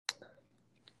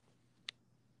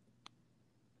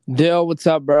Dill, what's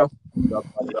up, bro? What's up,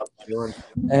 buddy? How you doing?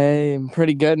 Hey, I'm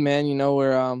pretty good, man.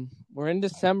 We're in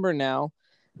December now.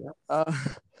 Yep.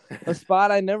 A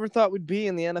spot I never thought would be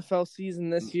in the NFL season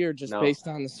this year, just based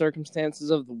on the circumstances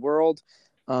of the world.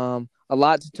 A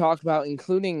lot to talk about,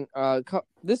 including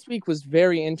this week was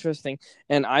very interesting,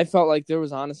 and I felt like there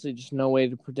was honestly just no way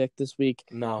to predict this week.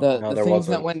 The there things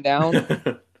wasn't. that went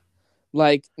down,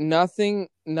 like nothing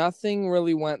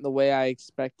really went the way I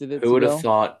expected it Who to would have go.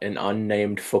 thought an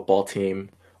unnamed football team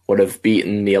would have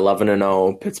beaten the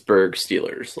 11-0 Pittsburgh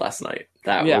Steelers last night?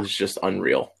 That was just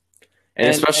unreal. And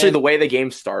especially the way the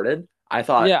game started, I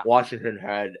thought Washington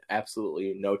had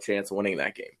absolutely no chance of winning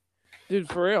that game. Dude,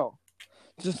 for real.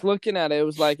 Just looking at it, it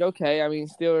was like, okay, I mean,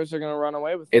 Steelers are going to run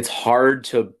away with it. It's hard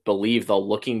to believe, though,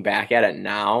 looking back at it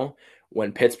now,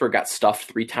 when Pittsburgh got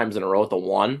stuffed 3 times in a row at the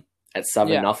 1 at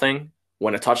 7-0,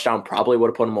 when a touchdown probably would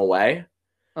have put them away.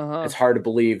 It's hard to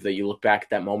believe that you look back at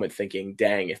that moment thinking,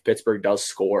 dang, if Pittsburgh does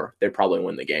score, they'd probably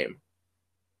win the game.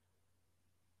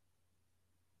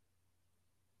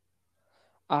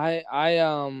 I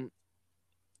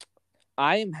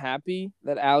am happy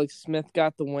that Alex Smith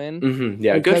got the win. Mm-hmm.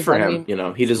 Yeah, because, good for him.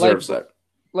 He deserves it.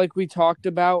 Like we talked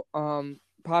about,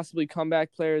 possibly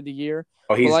comeback player of the year.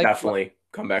 Oh, he's definitely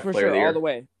comeback player of the year. All the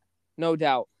way. No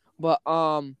doubt. But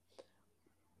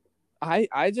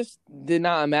I just did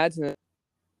not imagine it.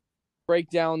 Break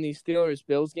down the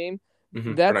Steelers-Bills game.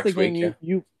 Mm-hmm. That's the game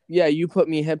you put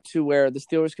me hip to where the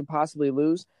Steelers could possibly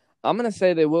lose. I'm going to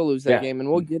say they will lose that game, and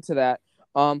we'll get to that.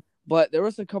 But there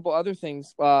was a couple other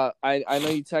things. I know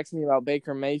you texted me about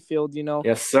Baker Mayfield,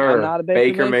 Yes, sir. I'm not a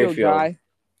Baker Mayfield guy,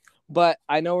 but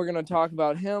I know we're going to talk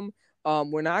about him.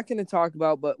 We're not going to talk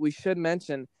about, but we should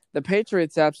mention the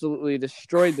Patriots absolutely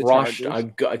destroyed the Chargers. We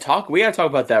got to talk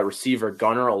about that receiver,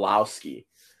 Gunnar Olszewski.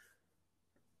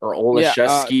 Or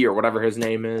Olszewski, or whatever his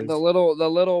name is. The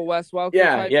little Wes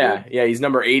Welker. Yeah. He's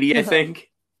number 80, I think.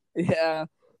 Yeah.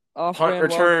 Punt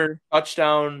return,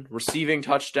 touchdown, receiving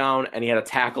touchdown, and he had a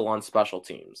tackle on special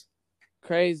teams.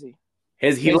 Crazy.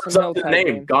 He lives up to the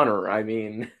name, Gunnar. I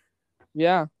mean,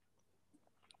 yeah.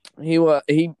 He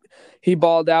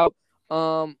balled out.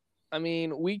 I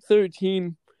mean, week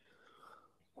 13,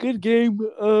 good game.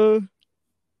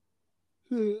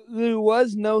 There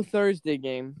was no Thursday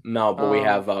game. No, but we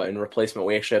have in replacement.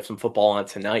 We actually have some football on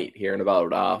tonight here in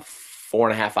about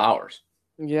 4.5 hours.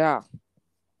 Yeah,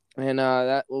 and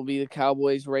that will be the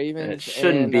Cowboys-Ravens. And it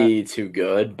shouldn't be too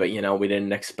good, but we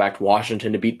didn't expect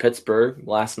Washington to beat Pittsburgh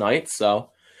last night,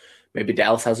 so maybe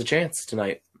Dallas has a chance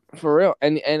tonight. For real,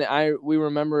 and we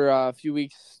remember a few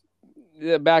weeks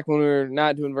back when we were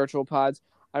not doing virtual pods.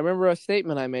 I remember a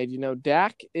statement I made.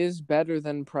 Dak is better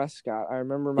than Prescott. I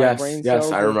remember my brain cells.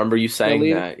 Yes, I remember you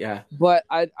saying that. Yeah, but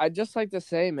I just like to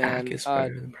say, man, Dak is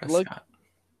better than Prescott.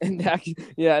 Dak,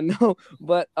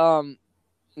 but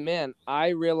man, I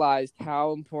realized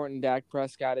how important Dak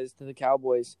Prescott is to the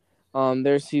Cowboys.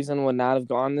 Their season would not have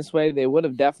gone this way. They would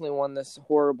have definitely won this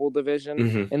horrible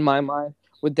division in my mind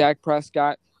with Dak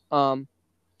Prescott. And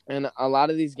a lot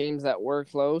of these games that were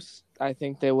close, I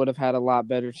think they would have had a lot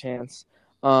better chance.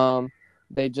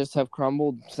 They just have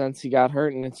crumbled since he got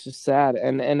hurt, and it's just sad.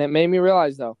 And it made me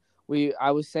realize, though,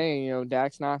 I was saying,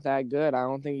 Dak's not that good. I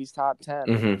don't think he's top 10.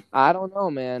 Mm-hmm. I don't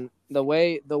know, man. The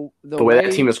way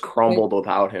that team has crumbled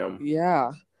without him.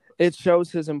 Yeah, it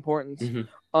shows his importance.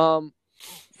 Mm-hmm.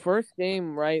 First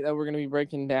game, right, that we're going to be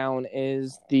breaking down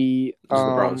is the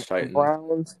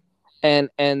Browns. And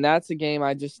that's a game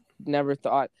I just never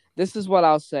thought. This is what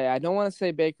I'll say. I don't want to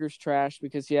say Baker's trash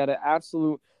because he had an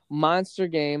absolute monster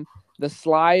game. The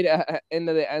slide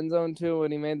into the end zone too,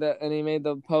 when he made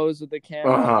the pose with the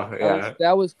camera.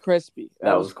 That was crispy.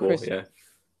 That was cool. Crispy. Yeah.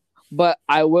 But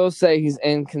I will say he's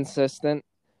inconsistent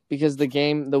because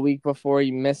the week before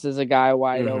he misses a guy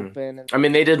wide open. I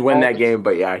mean, they did win that game,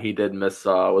 but yeah, he did miss.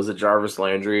 Was it Jarvis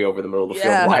Landry over the middle of the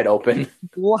field, wide open?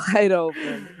 Wide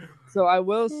open. So I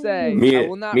will say,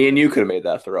 me and you could have made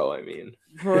that throw. I mean,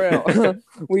 for real,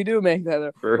 we do make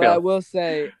that. But I will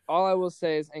say, all I will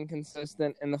say is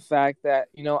inconsistent in the fact that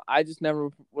I just never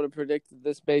would have predicted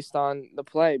this based on the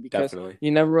play because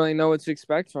you never really know what to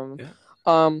expect from him.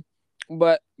 Yeah.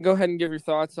 But go ahead and give your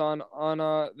thoughts on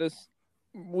this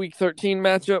Week 13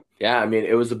 matchup. Yeah, I mean,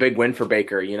 it was a big win for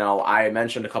Baker. I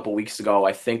mentioned a couple weeks ago,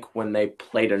 I think when they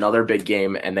played another big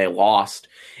game and they lost,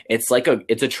 it's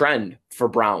a trend for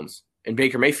Browns and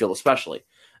Baker Mayfield especially.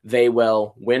 They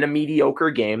will win a mediocre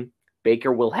game.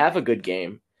 Baker will have a good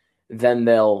game. Then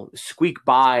they'll squeak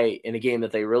by in a game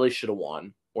that they really should have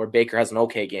won, or Baker has an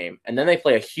okay game. And then they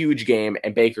play a huge game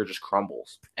and Baker just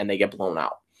crumbles and they get blown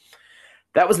out.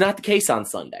 That was not the case on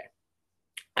Sunday.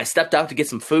 I stepped out to get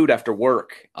some food after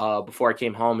work before I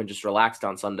came home and just relaxed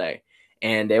on Sunday.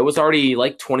 And it was already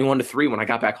like 21-3 when I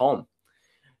got back home.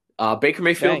 Baker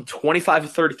Mayfield, Dang. 25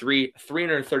 of 33,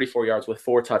 334 yards with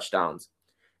 4 touchdowns.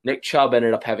 Nick Chubb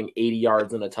ended up having 80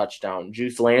 yards and a touchdown.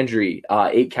 Juice Landry,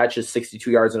 8 catches,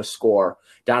 62 yards and a score.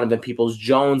 Donovan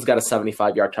Peoples-Jones got a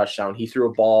 75-yard touchdown. He threw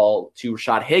a ball to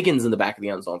Rashad Higgins in the back of the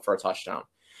end zone for a touchdown.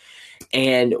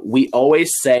 And we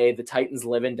always say the Titans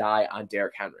live and die on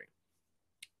Derrick Henry.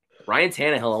 Ryan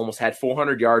Tannehill almost had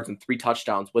 400 yards and 3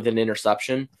 touchdowns with an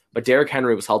interception, but Derrick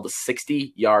Henry was held to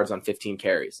 60 yards on 15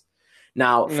 carries.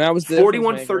 Now,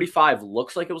 41-35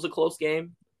 looks like it was a close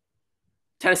game.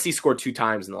 Tennessee scored 2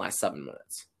 times in the last 7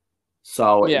 minutes.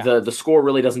 So the score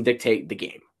really doesn't dictate the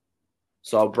game.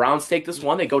 So Browns take this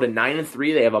one. They go to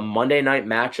 9-3. They have a Monday night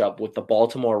matchup with the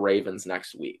Baltimore Ravens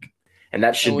next week. And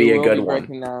that should be a good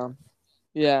one.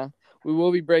 Yeah, we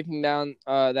will be breaking down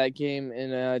that game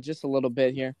in just a little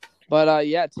bit here. But,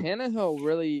 Tannehill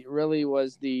really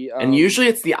was the and usually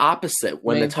it's the opposite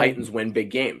when the Titans win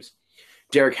big games.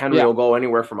 Derrick Henry will go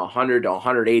anywhere from 100 to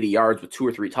 180 yards with 2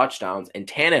 or 3 touchdowns, and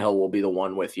Tannehill will be the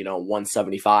one with,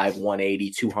 175,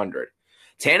 180, 200.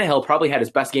 Tannehill probably had his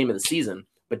best game of the season,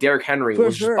 but Derrick Henry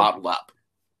was just bottled up.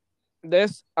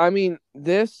 This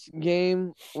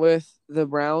game with the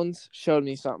Browns showed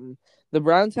me something. The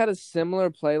Browns had a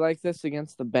similar play like this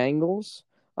against the Bengals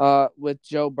with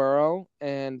Joe Burrow,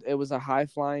 and it was a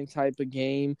high-flying type of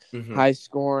game, high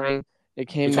scoring. It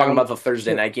came. You're talking about the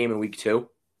Thursday night game in week 2?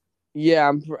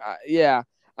 Yeah,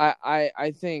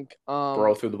 I think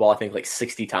Burrow threw the ball, I think, like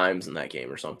 60 times in that game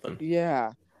or something.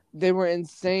 Yeah, they were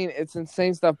insane. It's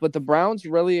insane stuff. But the Browns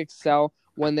really excel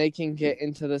when they can get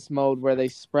into this mode where they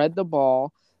spread the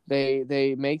ball.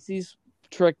 They make these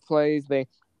trick plays. They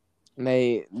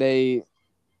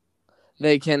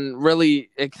can really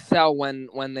excel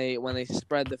when they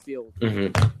spread the field.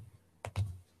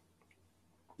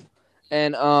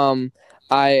 And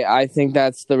I think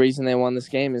that's the reason they won this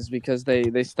game is because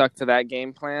they stuck to that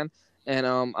game plan. And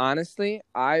honestly,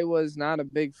 I was not a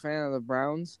big fan of the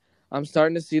Browns. I'm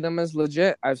starting to see them as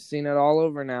legit. I've seen it all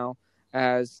over now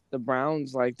as the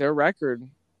Browns, like their record.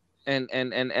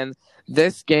 And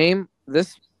this game,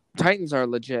 this Titans are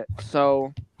legit.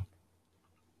 So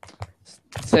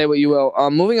say what you will.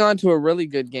 Moving on to a really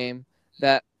good game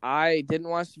that I didn't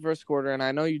watch the first quarter, and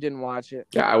I know you didn't watch it.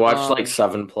 Yeah, I watched like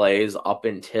 7 plays up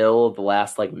until the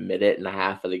last like minute and a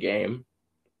half of the game.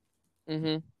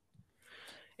 And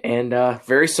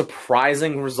very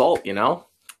surprising result,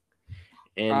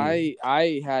 And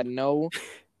I had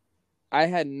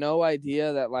no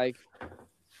idea that like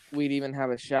we'd even have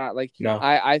a shot. Like no.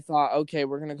 I thought, okay,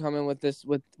 we're gonna come in with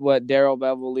what Darrell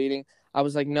Bevell leading. I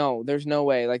was like, no, there's no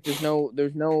way. Like, there's no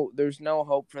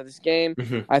hope for this game.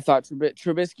 I thought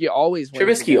Trubisky always wins.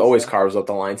 Trubisky always carves up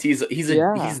the Lions. He's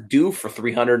due for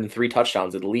 303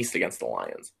 touchdowns at least against the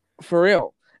Lions. For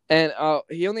real. And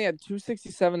he only had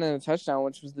 267 and a touchdown,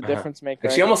 which was the difference maker.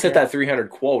 He almost hit that 300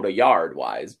 quota yard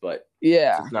wise, but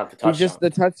not the touchdown. Just the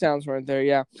touchdowns weren't there.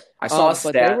 Yeah, I saw a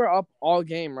stat. But they were up all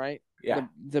game, right? Yeah,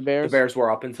 the Bears. The Bears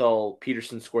were up until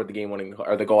Peterson scored the game-winning,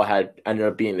 or the go-ahead ended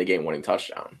up being the game-winning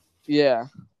touchdown. Yeah,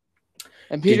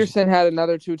 and Peterson had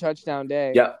another 2-touchdown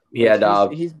day. Yep, he had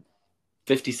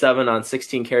 57 on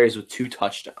 16 carries with 2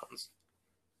 touchdowns.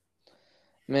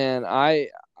 Man, I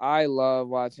love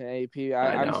watching AP.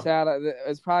 I'm sad.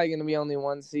 It's probably going to be only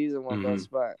one season with us,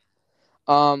 but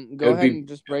go ahead and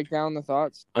just break down the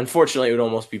thoughts. Unfortunately, it would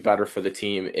almost be better for the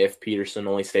team if Peterson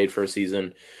only stayed for a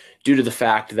season due to the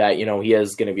fact that, he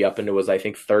is going to be up into his, I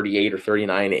think, 38 or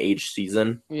 39 age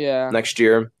season next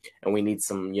year. And we need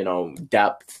some,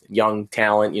 depth, young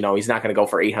talent. He's not going to go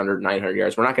for 800, 900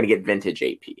 yards. We're not going to get vintage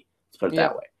AP. Let's put it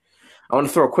that way. I want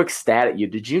to throw a quick stat at you.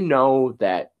 Did you know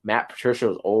that Matt Patricia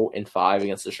was 0-5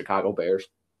 against the Chicago Bears?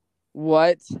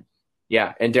 What?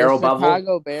 Yeah, and Darrell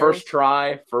Bevell, first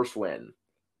try, first win.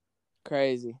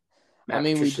 Crazy. Matt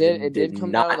Patricia we did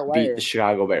come down to the wire. Beat the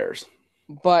Chicago Bears.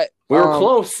 But we were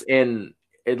close in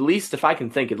at least, if I can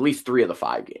think, at least 3 of the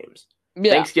 5 games.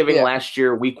 Thanksgiving last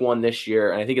year, week 1 this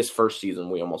year, and I think his first season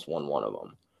we almost won one of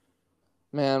them.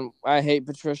 Man, I hate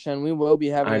Patricia, and we will be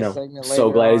having a segment later.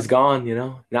 So glad he's gone,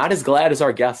 Not as glad as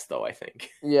our guest, though, I think.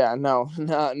 Yeah,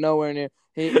 nowhere near.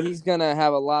 He's going to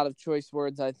have a lot of choice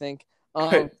words, I think.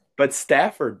 But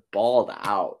Stafford balled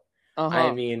out.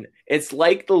 I mean, it's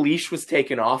like the leash was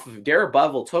taken off of him. Darrell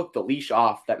Bevell took the leash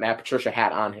off that Matt Patricia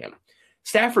had on him.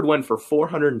 Stafford went for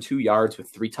 402 yards with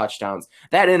 3 touchdowns.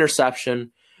 That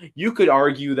interception, you could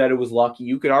argue that it was lucky.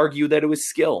 You could argue that it was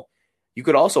skill. You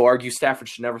could also argue Stafford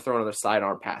should never throw another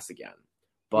sidearm pass again.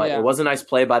 But it was a nice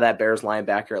play by that Bears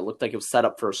linebacker. It looked like it was set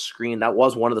up for a screen. That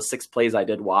was one of the 6 plays I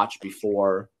did watch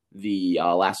before the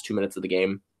last 2 minutes of the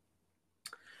game.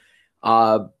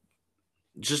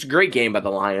 Just a great game by the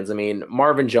Lions. I mean,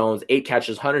 Marvin Jones, 8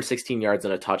 catches, 116 yards,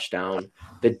 and a touchdown.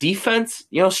 The defense,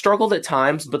 struggled at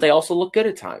times, but they also look good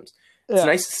at times. It's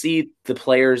nice to see the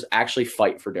players actually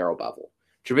fight for Darrell Bevell.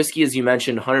 Trubisky, as you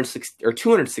mentioned,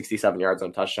 267 yards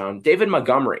on a touchdown. David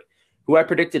Montgomery, who I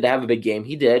predicted to have a big game,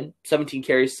 he did. 17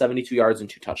 carries, 72 yards, and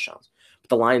 2 touchdowns. But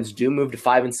the Lions do move to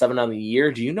 5-7 on the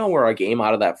year. Do you know we're a game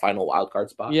out of that final wildcard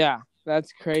spot? Yeah,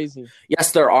 that's crazy.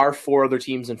 Yes, there are 4 other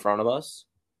teams in front of us,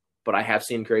 but I have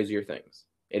seen crazier things.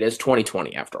 It is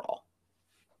 2020 after all.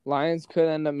 Lions could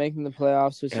end up making the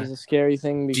playoffs, which is a scary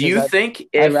thing. Do you think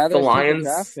if the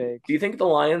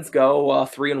Lions go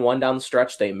 3-1 down the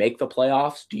stretch, they make the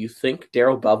playoffs? Do you think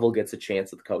Darrell Bevell gets a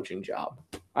chance at the coaching job?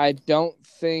 I don't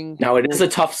think. Now it is a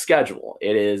tough schedule.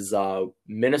 It is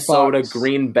Minnesota, Bucks.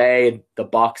 Green Bay, the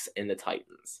Bucks, and the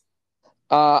Titans.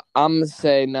 I'm gonna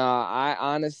say no.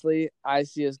 I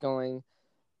see us going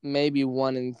maybe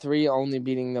 1-3, only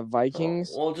beating the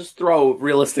Vikings. Well, just throw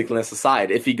realisticness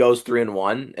aside. If he goes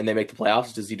 3-1 and they make the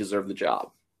playoffs, does he deserve the job?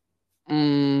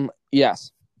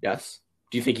 Yes. Yes.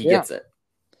 Do you think he gets it?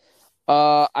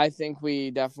 I think we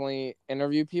definitely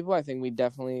interview people. I think we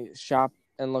definitely shop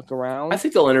and look around. I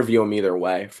think they'll interview him either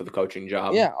way for the coaching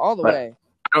job. Yeah, all the way.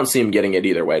 I don't see him getting it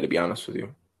either way, to be honest with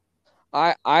you.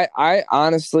 I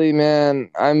honestly, man,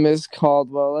 I miss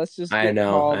Caldwell. Let's just get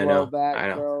Caldwell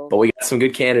back, bro. But we got some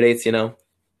good candidates,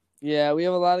 Yeah, we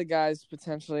have a lot of guys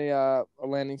potentially a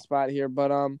landing spot here,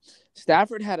 but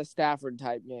Stafford had a Stafford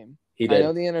type game. He did. I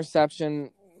know the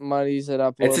interception muddies it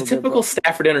up a little bit. It's a typical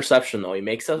Stafford interception, though. He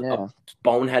makes a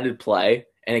boneheaded play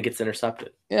and it gets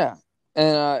intercepted. Yeah,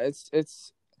 and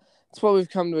it's what we've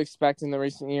come to expect in the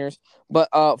recent years. But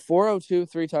 402,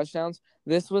 3 touchdowns.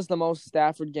 This was the most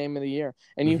Stafford game of the year.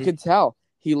 And you could tell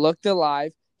he looked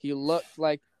alive. He looked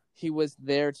like he was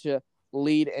there to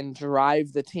lead and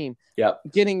drive the team. Yep.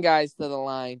 Getting guys to the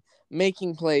line,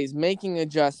 making plays, making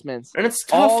adjustments. And it's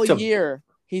tough all year.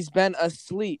 He's been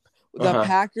asleep. The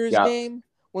Packers game,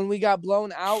 when we got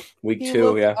blown out, week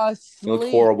 2, asleep. He looked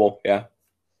horrible,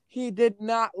 He did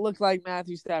not look like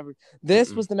Matthew Stafford.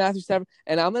 This was the Matthew Stafford,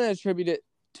 and I'm going to attribute it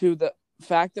to the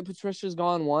fact that Patricia's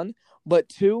gone, 1, but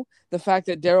 2, the fact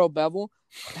that Darrell Bevell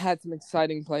had some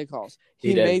exciting play calls.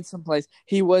 He made some plays.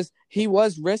 He was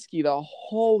risky the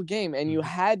whole game, and you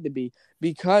had to be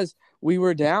because we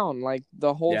were down like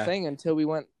the whole thing until we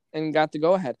went and got the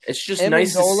go-ahead. It's just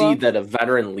nice to see that a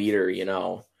veteran leader,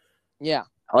 Yeah.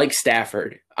 I like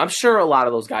Stafford. I'm sure a lot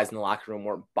of those guys in the locker room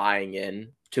weren't buying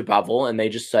in to Bevell, and they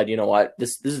just said, you know what,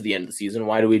 this is the end of the season.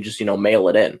 Why do we just, mail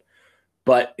it in?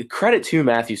 But credit to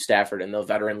Matthew Stafford and the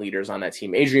veteran leaders on that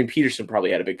team. Adrian Peterson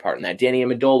probably had a big part in that. Danny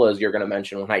Amendola, as you're going to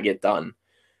mention when I get done,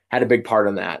 had a big part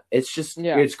in that. It's just,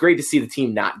 it's great to see the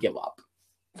team not give up.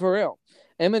 For real.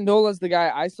 Amendola's the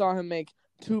guy. I saw him make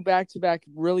 2 back-to-back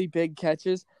really big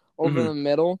catches over the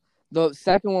middle. The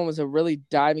second one was a really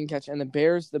diving catch, and the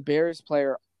Bears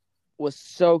player was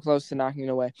so close to knocking it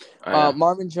away.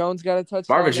 Marvin Jones got a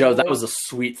touchdown. Marvin Jones, that was a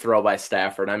sweet throw by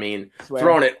Stafford. I mean,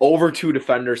 throwing it over 2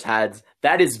 defenders' heads,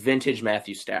 that is vintage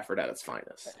Matthew Stafford at its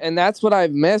finest. And that's what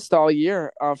I've missed all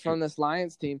year from this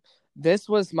Lions team. This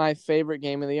was my favorite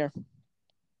game of the year.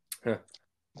 Huh.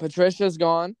 Patricia's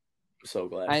gone. I'm so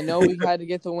glad. I know we had to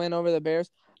get the win over the Bears.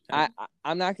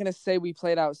 I'm not going to say we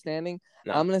played outstanding.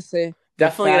 No. I'm going to say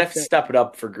definitely going to have to step it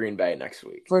up for Green Bay next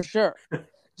week. For sure.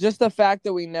 Just the fact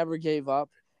that we never gave up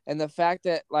and the fact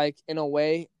that, in a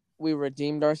way, we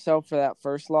redeemed ourselves for that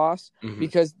first loss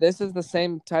because this is the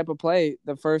same type of play.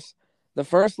 The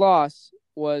first loss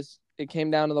was it came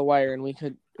down to the wire and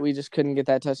we just couldn't get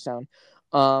that touchdown.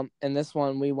 And this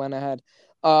one we went ahead.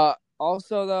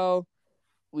 Also, though,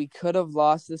 we could have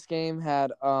lost this game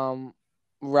had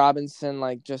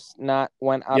Robinson just not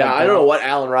went out. Yeah, I don't know what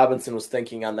Allen Robinson was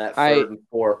thinking on that 3rd and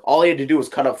 4. All he had to do was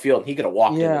cut up field and he could have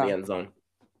walked into the end zone.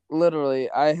 Literally,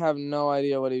 I have no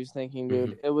idea what he was thinking,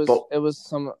 dude. It was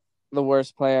the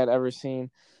worst play I'd ever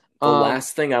seen. The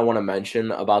last thing I want to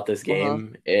mention about this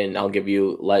game, and I'll give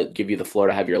you the floor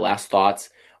to have your last thoughts.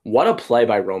 What a play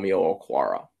by Romeo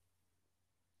Okwara.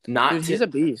 Dude, he's a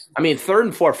beast. I mean, 3rd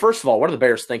and 4. First of all, what are the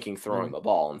Bears thinking throwing the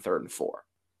ball in 3rd and 4?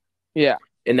 Yeah,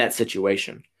 in that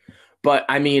situation. But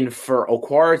I mean, for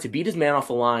Okwara to beat his man off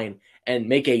the line and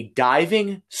make a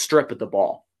diving strip at the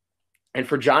ball. And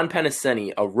for John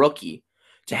Pennicini, a rookie,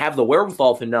 to have the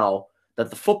wherewithal to know that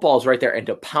the football is right there and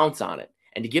to pounce on it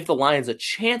and to give the Lions a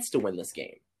chance to win this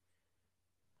game.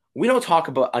 We don't talk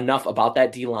enough about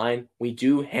that D-line. We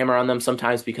do hammer on them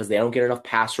sometimes because they don't get enough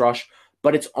pass rush.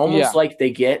 but it's almost Yeah. like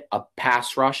they get a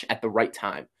pass rush at the right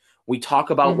time. We talk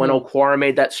about when Mm-hmm. Okwara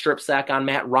made that strip sack on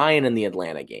Matt Ryan in the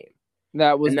Atlanta game.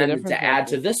 That was And the then difference to add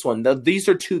maker. to this one,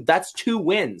 that's 2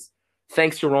 wins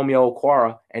thanks to Romeo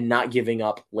Okwara and not giving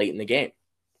up late in the game.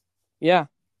 Yeah.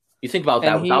 You think about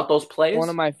And that. Without those plays, one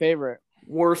of my favorite.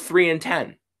 we're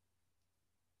 3-10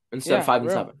 instead of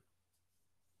 5-7.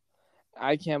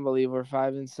 I can't believe we're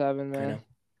 5-7, man. I know.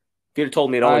 If you'd have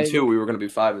told me at 0-2 we were going to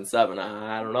be 5-7,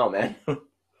 I don't know, man.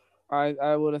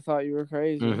 I would have thought you were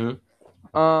crazy.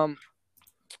 Mm-hmm.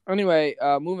 Anyway,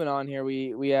 moving on here,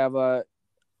 we have a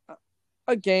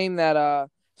game that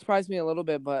surprised me a little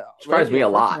bit, but surprised me a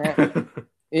lot.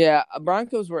 Yeah,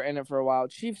 Broncos were in it for a while.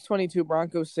 Chiefs 22,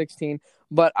 Broncos 16.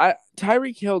 But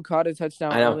Tyreek Hill caught a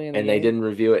touchdown early in the game. And they didn't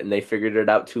review it, and they figured it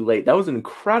out too late. That was an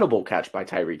incredible catch by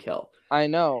Tyreek Hill. I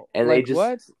know. And like, they just,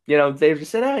 what? They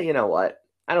just said, you know what?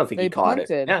 I don't think he caught it.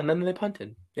 Yeah, and then they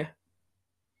punted. Yeah.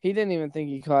 He didn't even think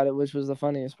he caught it, which was the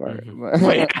funniest part. Mm-hmm.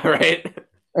 Yeah, right?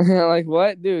 Like,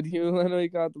 what? Dude, he literally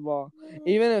caught the ball.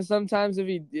 Even if sometimes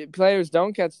players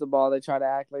don't catch the ball, they try to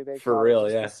act like they for caught real,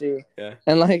 it yeah. to see. Yeah.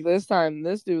 And like this time,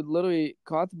 this dude literally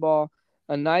caught the ball,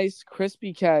 a nice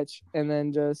crispy catch, and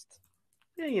then just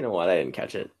you know what? I didn't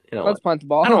catch it. Let's punt the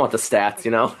ball. I don't want the stats,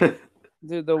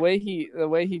 Dude, the way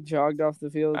he jogged off the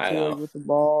field too, like, with the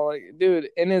ball, like, dude,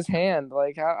 in his hand.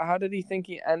 Like, how did he think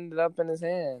he ended up in his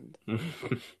hand?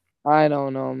 I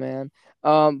don't know, man.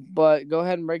 But go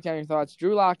ahead and break down your thoughts.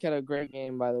 Drew Lock had a great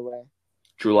game, by the way.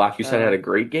 Drew Lock, you said had a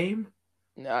great game?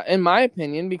 In my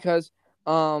opinion, because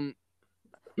I mean,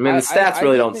 the stats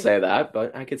really don't say that,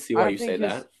 but I could see why you say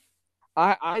that.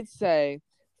 I'd say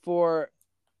for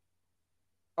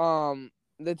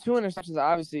the 2 interceptions,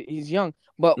 obviously he's young,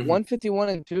 but 151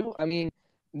 and 2. I mean,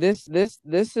 this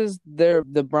is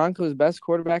the Broncos' best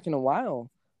quarterback in a while.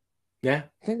 Yeah,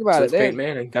 think about it. Peyton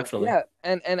Manning, definitely. Yeah,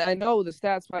 and I know the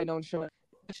stats probably don't show it.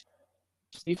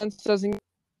 Defense doesn't.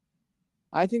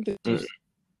 I think the Chiefs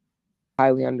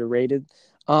highly underrated.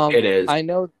 It is. I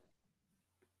know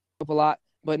a lot,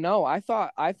 but no, I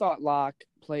thought Locke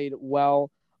played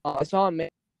well. I saw him. I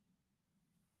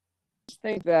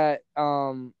think that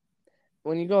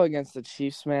when you go against the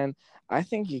Chiefs, man, I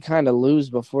think you kind of lose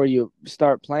before you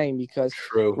start playing because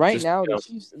now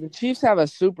the Chiefs have a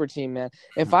super team, man.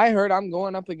 If I heard I'm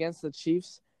going up against the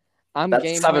Chiefs, that's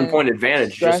a 7-point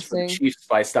advantage just for the Chiefs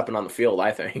by stepping on the field,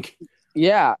 I think.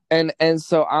 Yeah, and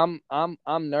so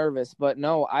I'm nervous, but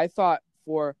no, I thought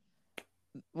for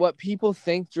what people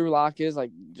think Drew Lock is,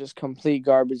 like, just complete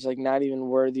garbage, like not even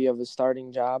worthy of a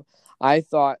starting job. I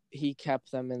thought he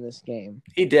kept them in this game.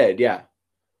 He did, yeah.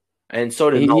 And so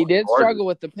did he did struggle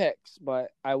with the picks, but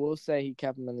I will say he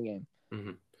kept them in the game.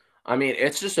 Mm-hmm. I mean,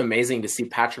 it's just amazing to see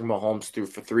Patrick Mahomes threw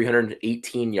for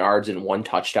 318 yards and 1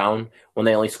 touchdown when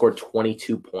they only scored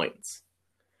 22 points.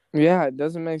 Yeah, it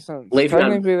doesn't make sense.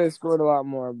 Technically, they scored a lot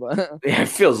more, but yeah, it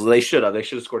feels they should have. They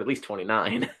should have scored at least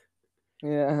 29.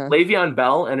 Yeah. Le'Veon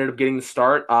Bell ended up getting the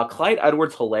start. Clyde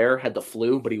Edwards-Helaire had the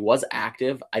flu, but he was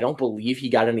active. I don't believe he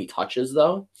got any touches,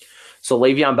 though. So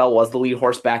Le'Veon Bell was the lead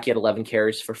horseback. He had 11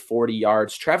 carries for 40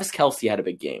 yards. Travis Kelce had a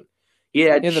big game. He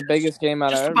had the biggest game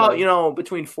out of everybody. About,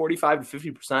 between 45 to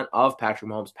 50% of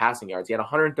Patrick Mahomes' passing yards. He had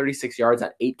 136 yards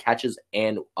on 8 catches,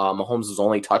 and Mahomes'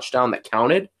 only touchdown that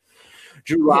counted.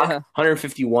 Drew Lock,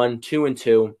 151,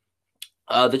 2-2.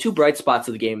 The 2 bright spots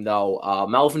of the game, though,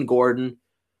 Melvin Gordon,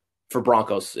 for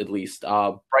Broncos at least,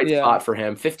 bright spot for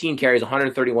him, 15 carries,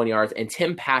 131 yards, and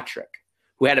Tim Patrick,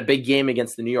 who had a big game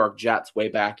against the New York Jets way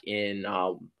back in,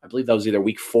 I believe that was either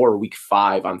week 4 or week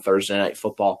 5 on Thursday Night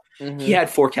Football. Mm-hmm. He had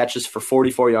 4 catches for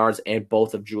 44 yards and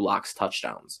both of Drew Lock's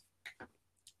touchdowns.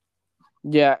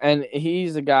 Yeah, and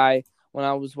he's a guy, when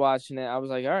I was watching it, I was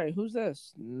like, all right, who's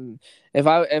this? If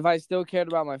I still cared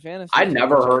about my fantasy. I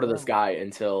never heard of this guy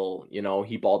until,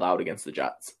 he balled out against the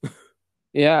Jets.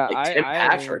 Yeah. Tim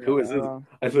Patrick, who is this?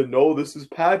 I said, no, this is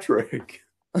Patrick.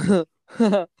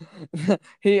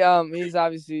 He's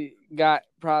obviously got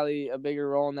probably a bigger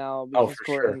role now because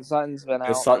Courtland Sutton's been out.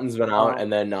 Because Sutton's been out,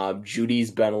 and then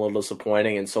Judy's been a little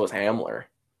disappointing, and so is Hamler.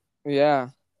 Yeah,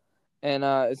 and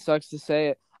it sucks to say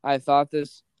it. I thought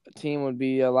this team would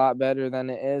be a lot better than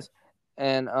it is,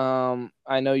 and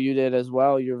I know you did as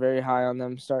well. You're very high on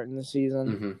them starting the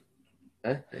season.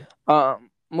 Mm-hmm.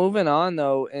 Moving on,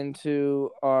 though, into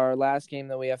our last game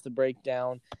that we have to break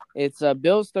down. It's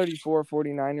Bills 34,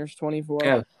 49ers 24.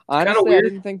 Yeah, honestly, I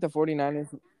didn't think the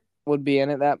 49ers would be in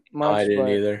it that much. I didn't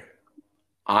either.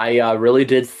 I really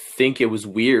did think it was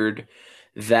weird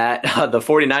that the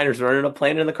 49ers ended up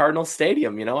playing in the Cardinals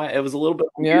Stadium. It was a little bit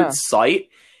of a weird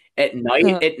sight. At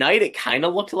night, it kind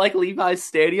of looked like Levi's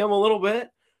Stadium a little bit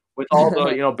with all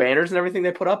the banners and everything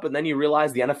they put up, and then you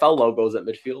realize the NFL logo's at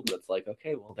midfield, and it's like,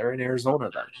 okay, well, they're in Arizona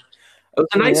then. It was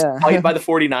a nice fight Yeah. by the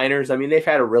 49ers. I mean, they've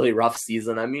had a really rough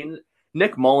season. I mean,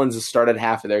 Nick Mullins has started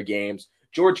half of their games.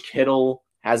 George Kittle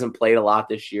hasn't played a lot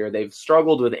this year. They've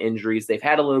struggled with injuries. They've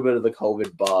had a little bit of the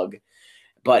COVID bug.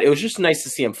 But it was just nice to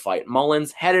see him fight.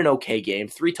 Mullins had an okay game,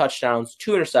 3 touchdowns,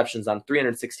 2 interceptions on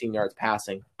 316 yards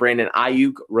passing. Brandon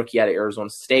Ayuk, rookie out of Arizona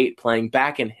State, playing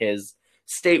back in his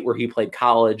state where he played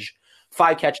college,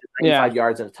 5 catches, 95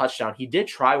 yards, and a touchdown. He did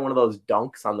try one of those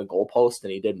dunks on the goalpost,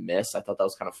 and he did miss. I thought that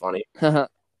was kind of funny.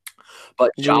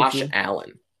 But Josh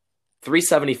Allen,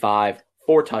 375,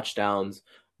 4 touchdowns.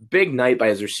 Big night by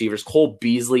his receivers. Cole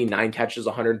Beasley, 9 catches,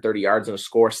 130 yards and a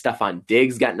score. Stephon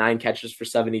Diggs got 9 catches for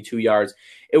 72 yards.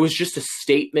 It was just a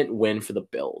statement win for the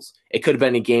Bills. It could have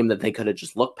been a game that they could have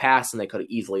just looked past and they could have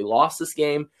easily lost this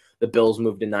game. The Bills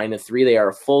moved to 9-3. They are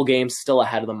a full game still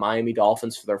ahead of the Miami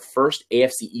Dolphins for their first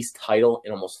AFC East title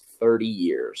in almost 30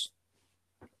 years.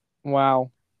 Wow.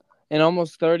 In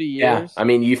almost 30 years? Yeah. I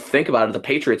mean, you think about it, the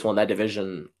Patriots won that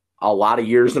division a lot of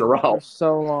years in a row. For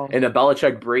so long. In the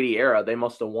Belichick-Brady era, they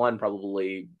must have won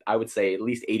probably, I would say, at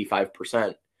least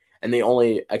 85%. And the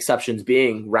only exceptions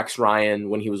being Rex Ryan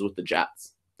when he was with the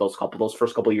Jets. Those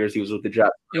first couple of years he was with the Jets.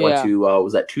 They went to,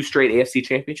 was that 2 straight AFC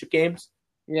championship games?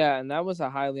 Yeah, and that was a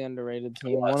highly underrated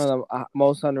team. One of the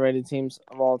most underrated teams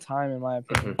of all time, in my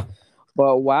opinion. Mm-hmm.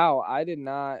 But, wow, I did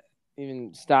not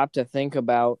even stop to think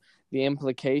about the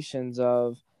implications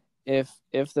of if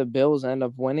the Bills end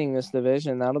up winning this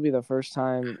division. That'll be the first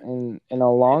time in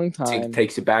a long time. It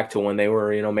takes you back to when they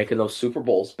were, making those Super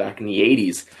Bowls back in the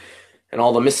 80s. And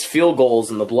all the missed field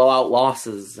goals and the blowout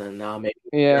losses. And maybe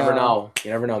you never know.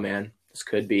 You never know, man. This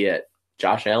could be it.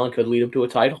 Josh Allen could lead him to a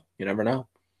title. You never know.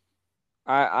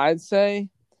 I'd say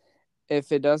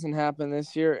if it doesn't happen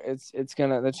this year,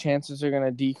 the chances are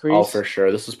gonna decrease. Oh, for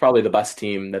sure. This is probably the best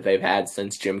team that they've had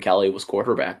since Jim Kelly was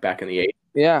quarterback back in the 80s.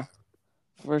 Yeah,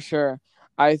 for sure.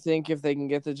 I think if they can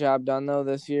get the job done though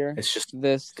this year,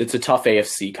 it's a tough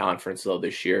AFC conference though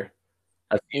this year.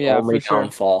 That's the only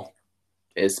downfall. Sure.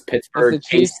 Is Pittsburgh. If the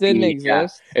Chiefs didn't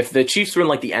exist. If the Chiefs were in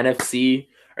like the NFC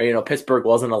or Pittsburgh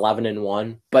wasn't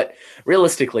 11-1, but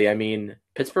realistically, I mean,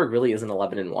 Pittsburgh really isn't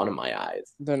 11-1 in my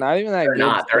eyes. They're not even that good.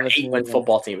 They're an 8-win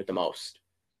football team at the most.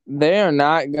 They are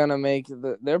not gonna make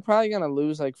they're probably gonna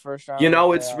lose like first round.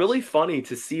 It's really funny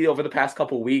to see over the past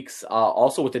couple of weeks,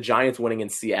 also with the Giants winning in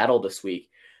Seattle this week,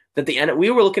 that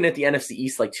we were looking at the NFC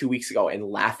East like 2 weeks ago and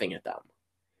laughing at them.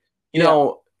 You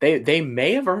know, they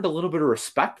may have earned a little bit of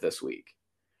respect this week.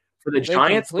 For the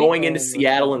Giants going into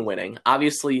Seattle and winning,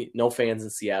 obviously no fans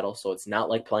in Seattle, so it's not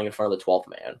like playing in front of the 12th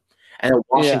man. And then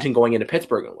Washington going into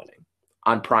Pittsburgh and winning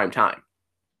on prime time.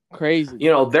 Crazy.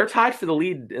 They're tied for the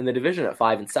lead in the division at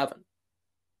 5-7.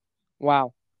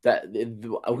 Wow.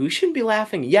 We shouldn't be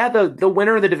laughing. Yeah, the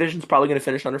winner of the division is probably going to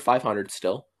finish under 500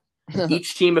 still.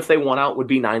 Each team, if they won out, would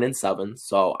be 9-7,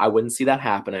 so I wouldn't see that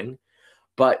happening.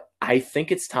 But I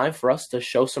think it's time for us to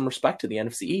show some respect to the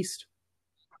NFC East.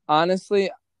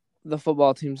 Honestly, the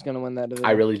football team's going to win that division.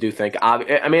 I really do think.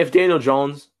 I mean, if Daniel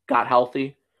Jones got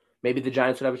healthy, maybe the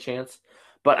Giants would have a chance.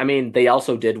 But, I mean, they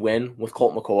also did win with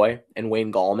Colt McCoy and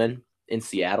Wayne Gallman in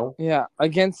Seattle. Yeah,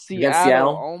 against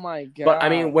Seattle. Oh, my God. But, I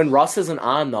mean, when Russ isn't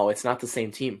on, though, it's not the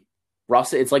same team.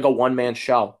 Russ, it's like a one-man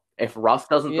show. If Russ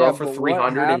doesn't throw for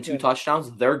 300 and 2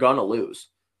 touchdowns, they're going to lose.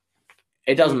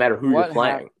 It doesn't matter who you're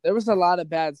playing. There was a lot of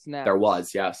bad snaps. There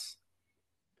was, yes.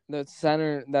 That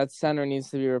center needs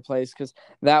to be replaced because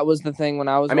that was the thing when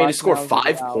I was. I mean, to score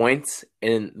 5 points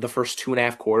in the first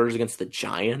 2.5 quarters against the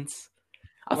Giants,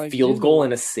 a field goal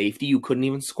and a safety, you couldn't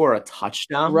even score a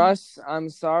touchdown. Russ, I'm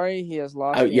sorry, he has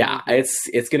lost.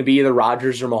 It's going to be either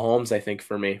Rodgers or Mahomes, I think,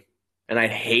 for me. And I'd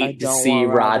hate to see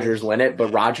Rodgers win it,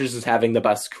 but Rodgers is having the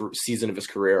best season of his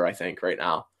career, I think, right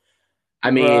now.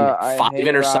 I mean, 5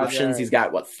 interceptions. He's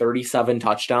got 37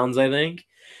 touchdowns, I think.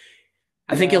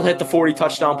 I think he'll hit the 40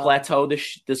 touchdown plateau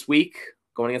this week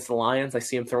going against the Lions. I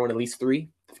see him throwing at least 3,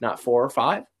 if not 4 or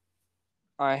 5.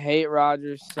 I hate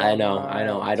Rodgers. I know.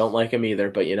 I don't like him either,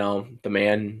 but the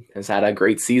man has had a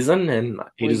great season and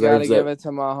he deserves it. We gotta give it to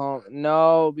Mahomes.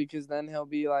 No, because then he'll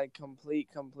be like complete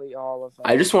Hall of Fame.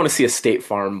 I just want to see a State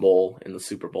Farm Bowl in the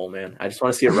Super Bowl, man. I just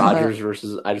want to see a Rodgers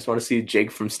versus. I just want to see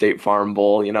Jake from State Farm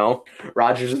Bowl.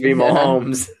 Rodgers v.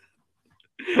 Mahomes.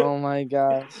 Oh my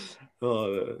gosh.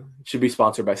 It should be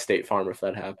sponsored by State Farm if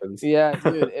that happens. Yeah,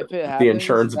 dude. If it happens, the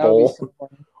Insurance Bowl.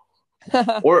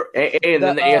 Or and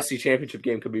then the AFC Championship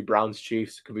game could be Browns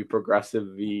Chiefs. It could be Progressive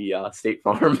v. State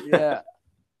Farm. Yeah.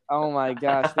 Oh my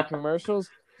gosh, the commercials,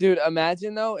 dude.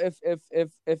 Imagine though if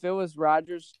it was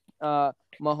Rodgers,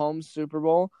 Mahomes Super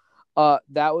Bowl.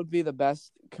 that would be the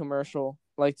best commercial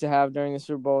like to have during the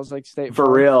Super Bowl is like State For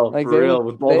Farm. real, Like for real,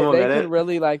 with both of them they in could it.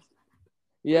 really like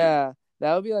yeah,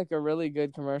 that would be like a really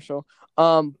good commercial.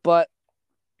 But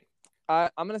I'm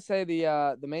gonna say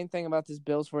the main thing about this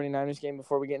Bills 49ers game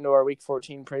before we get into our Week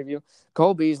 14 preview,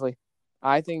 Cole Beasley.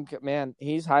 I think, man,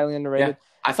 he's highly Yeah, underrated,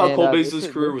 I thought and Cole this Beasley's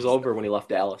is career this was is over when he left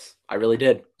Dallas. I really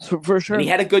did. for And he sure.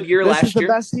 had a good year This is last the year,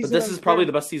 best but season this of is his probably career.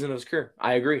 the best season of his career.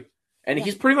 I agree. And Yeah,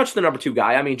 he's pretty much the number 2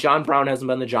 guy. I mean, John Brown hasn't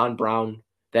been the John Brown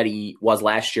that he was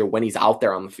last year when he's out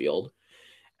there on the field.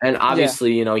 And yeah,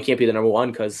 obviously, he can't be the number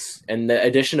 1 and the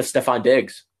addition of Stephon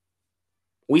Diggs.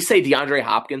 We say DeAndre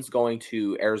Hopkins going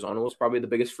to Arizona was probably the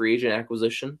biggest free agent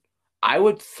acquisition. I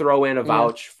would throw in a yeah,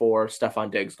 vouch for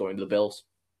Stephon Diggs going to the Bills.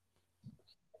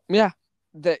 yeah.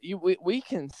 We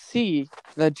can see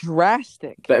the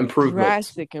The improvements.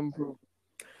 drastic improvement.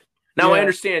 Now, I Yeah,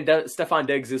 understand that Stephon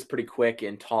Diggs is pretty quick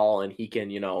and tall, and he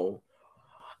can,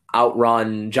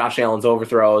 outrun Josh Allen's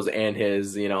overthrows and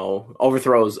his,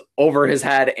 overthrows over his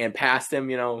head and past him,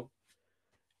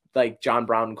 like John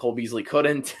Brown and Cole Beasley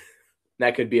couldn't.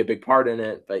 That could be a big part in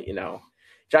it, but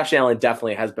Josh Allen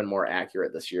definitely has been more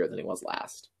accurate this year than he was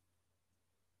last.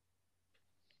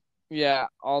 yeah,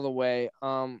 all the way.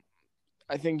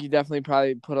 I think he definitely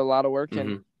probably put a lot of work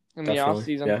in the off Definitely,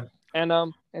 season, yeah.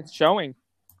 and it's showing.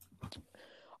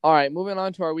 All right, moving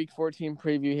on to our Week 14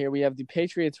 preview here. We have the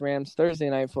Patriots-Rams Thursday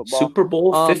Night Football. Super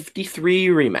Bowl 53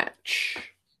 rematch.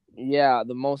 Yeah,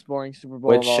 the most boring Super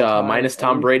Bowl Which, of all time. minus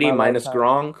Tom Brady, minus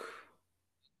Gronk.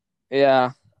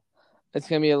 Yeah, it's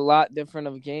going to be a lot different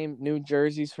of a game. New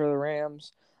jerseys for the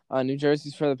Rams, new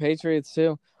jerseys for the Patriots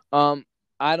too.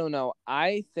 I don't know.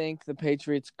 I think the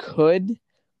Patriots could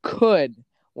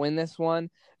win this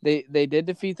one. They did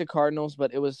defeat the Cardinals,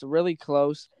 but it was really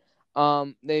close.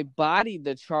 They bodied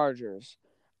the Chargers.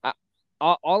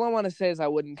 All I want to say is I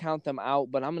wouldn't count them out,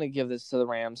 but I'm going to give this to the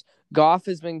Rams. Goff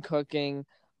has been cooking.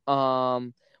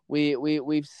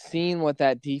 We've seen what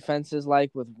that defense is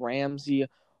like with Ramsey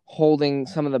holding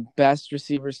some of the best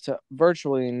receivers to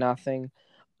virtually nothing.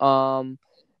 And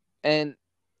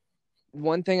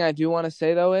one thing I do want to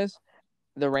say though is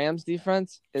the Rams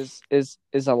defense is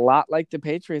a lot like the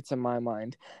Patriots in my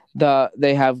mind.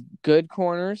 They have good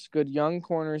corners, good young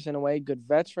corners in a way, good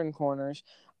veteran corners,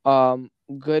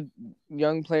 good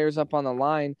young players up on the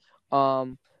line.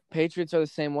 Patriots are the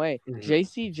same way. Mm-hmm.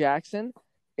 J.C. Jackson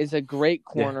is a great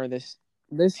corner this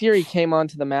year. He came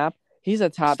onto the map. He's a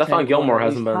top 10 Stephon Gilmore corner,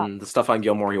 hasn't been the Stephon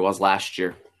Gilmore he was last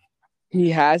year.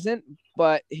 He hasn't,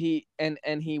 but he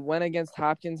went against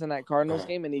Hopkins in that Cardinals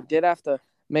game, and he did have to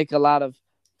make a lot of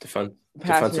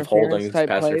defensive holdings,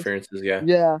 pass interferences,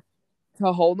 yeah,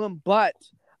 to hold him. But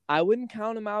I wouldn't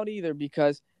count him out either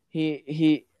because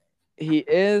he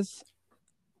is.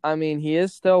 I mean, he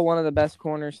is still one of the best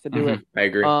corners to do it. I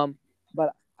agree.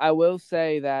 But I will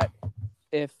say that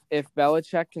if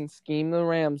Belichick can scheme the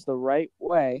Rams the right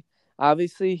way,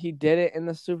 obviously he did it in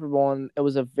the Super Bowl, and it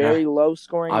was a very low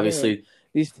scoring game.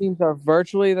 These teams are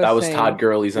virtually the same. That was Todd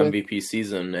Gurley's MVP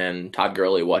season, and Todd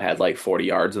Gurley had like 40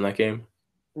 yards in that game.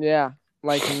 Yeah,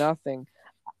 like nothing.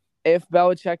 If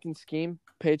Belichick can scheme,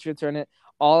 Patriots are in it.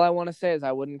 All I want to say is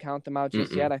I wouldn't count them out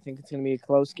just yet. I think it's going to be a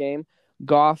close game.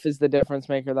 Goff is the difference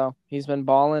maker, though. He's been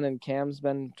balling, and Cam's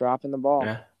been dropping the ball.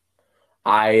 Yeah.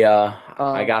 I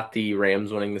got the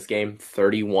Rams winning this game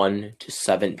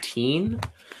 31-17.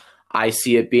 I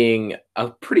see it being a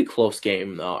pretty close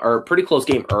game, though, or a pretty close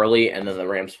game early, and then the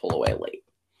Rams pull away late.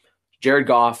 Jared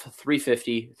Goff,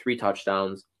 350, 3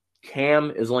 touchdowns.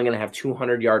 Cam is only going to have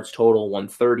 200 yards total,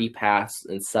 130 pass,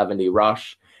 and 70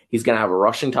 rush. He's going to have a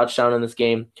rushing touchdown in this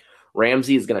game.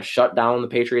 Ramsey is going to shut down the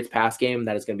Patriots pass game.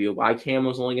 That is going to be why Cam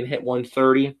was only going to hit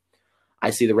 130.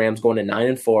 I see the Rams going to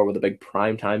 9-4 with a big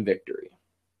primetime victory.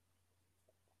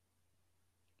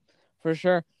 For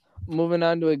sure. Moving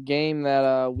on to a game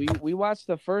that we watched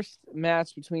the first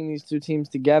match between these two teams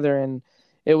together, and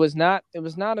it was not a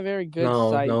very good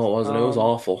sight. No, it wasn't. It was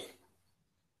awful.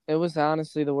 It was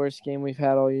honestly the worst game we've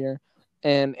had all year,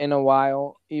 and in a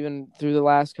while, even through the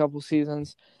last couple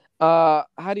seasons. How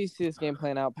do you see this game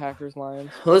playing out, Packers-Lions?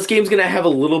 Well, this game's going to have a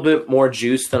little bit more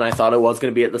juice than I thought it was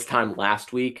going to be at this time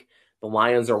last week. The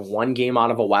Lions are one game out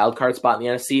of a wild card spot in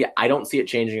the NFC. I don't see it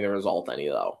changing the result any,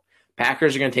 though.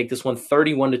 Packers are going to take this one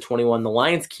 31-21. The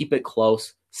Lions keep it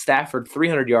close. Stafford,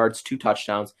 300 yards, 2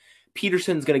 touchdowns.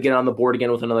 Peterson's going to get on the board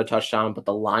again with another touchdown, but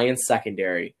the Lions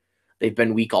secondary, they've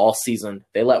been weak all season.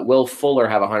 They let Will Fuller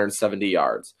have 170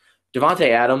 yards. Devontae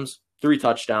Adams, 3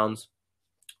 touchdowns.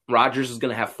 Rodgers is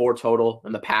going to have 4 total,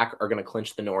 and the Pack are going to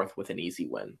clinch the North with an easy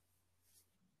win.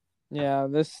 Yeah,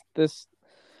 this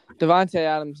Devontae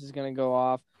Adams is going to go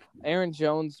off. Aaron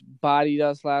Jones bodied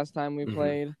us last time we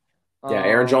played. Yeah,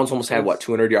 Aaron Jones almost had,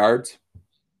 200 yards?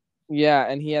 Yeah,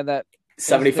 and he had that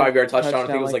 75-yard touchdown. I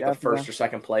think it was like the first or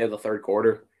second play of the third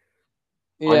quarter.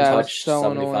 Yeah, Untouched, so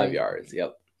 75 annoying. yards.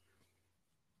 Yep.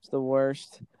 It's the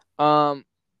worst.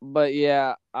 But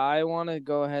yeah, I want to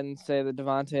go ahead and say that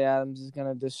Davante Adams is going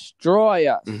to destroy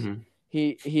us.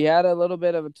 He had a little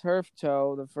bit of a turf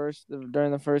toe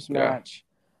during the first match.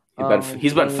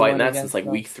 He's been fighting that since like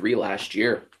week 3 last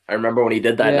year. I remember when he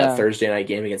did that in that Thursday night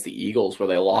game against the Eagles where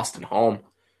they lost at home.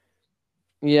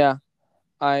 Yeah,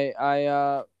 but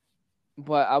I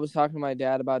was talking to my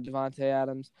dad about Davante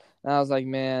Adams, and I was like,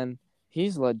 man,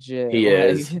 he's legit. He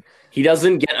is. He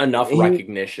doesn't get enough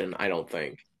recognition, I don't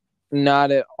think.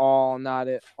 Not at all. Not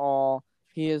at all.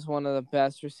 He is one of the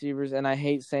best receivers, and I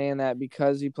hate saying that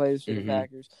because he plays for the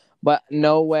Packers. But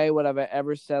no way would I have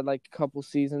ever said, like a couple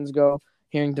seasons ago,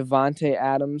 hearing Davante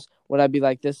Adams, would I be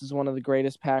like, this is one of the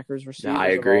greatest Packers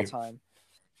receivers of all time.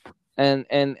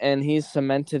 And he's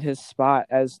cemented his spot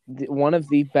as one of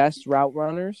the best route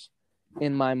runners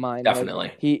in my mind.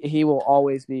 Definitely. Like, he will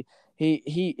always be.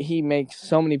 He makes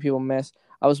so many people miss.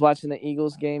 I was watching the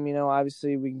Eagles game,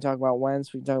 obviously we can talk about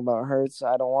Wentz, we can talk about Hurts.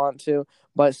 I don't want to.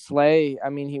 But Slay,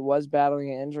 I mean, he was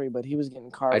battling an injury, but he was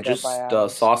getting carved up by Adams. I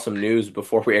just saw some news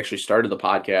before we actually started the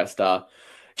podcast.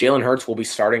 Jalen Hurts will be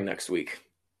starting next week.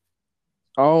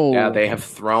 Oh. Yeah, they have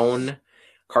thrown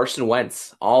Carson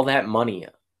Wentz, all that money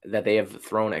that they have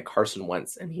thrown at Carson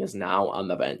Wentz, and he is now on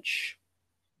the bench.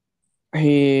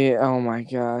 Oh my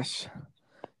gosh.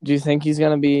 Do you think he's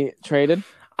going to be traded?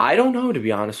 I don't know, to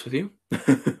be honest with you.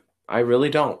 I really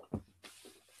don't.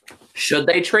 Should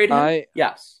they trade him?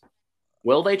 Yes.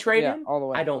 Will they trade him? All the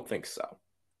way. I don't think so.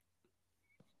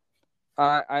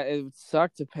 It would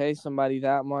suck to pay somebody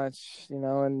that much,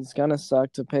 and it's gonna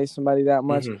suck to pay somebody that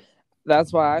much.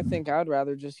 That's why I think I'd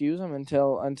rather just use him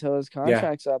until his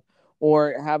contract's up,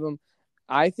 or have him.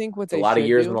 I think what it's a lot of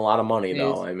years and a lot of money,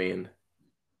 though. I mean,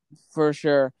 for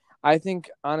sure. I think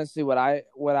honestly, what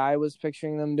I was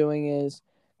picturing them doing is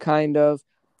kind of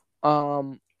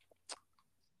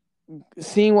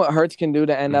seeing what Hurts can do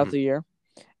to end out the year.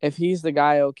 If he's the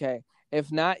guy, okay.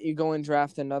 If not, you go and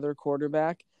draft another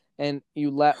quarterback and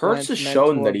you let Hurts has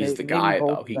shown that he's the guy,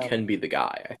 though. He can be the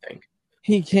guy, I think.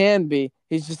 He can be.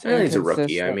 He's just he's a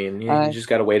rookie. I mean, you just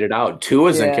got to wait it out.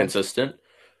 Tua's inconsistent.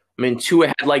 I mean, Tua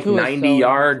had like 90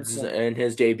 yards in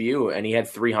his debut, and he had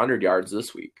 300 yards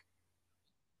this week.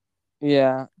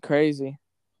 Yeah, crazy.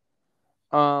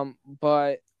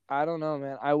 But I don't know,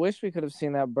 man. I wish we could have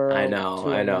seen that Burrow. I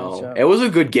know. It was a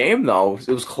good game, though. It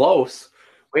was close.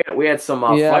 We had some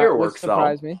fireworks,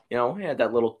 though. Me. We had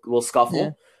that little scuffle.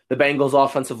 Yeah. The Bengals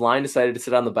offensive line decided to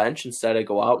sit on the bench instead of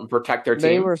go out and protect their team.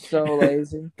 They were so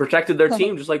lazy. Protected their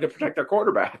team just like to protect their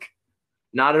quarterback.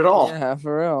 Not at all. Yeah,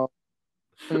 for real.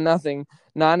 Nothing.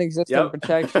 Non-existent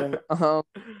protection.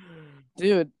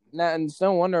 Dude, it's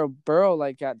no wonder Burrow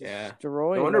got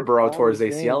destroyed. No wonder Burrow tore his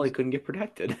ACL. He couldn't get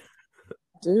protected.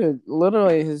 Dude,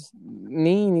 literally his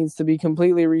knee needs to be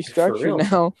completely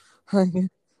restructured now.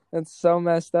 That's so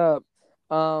messed up.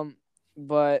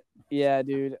 But yeah,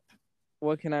 dude.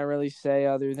 What can I really say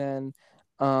other than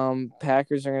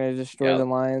Packers are going to destroy the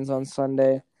Lions on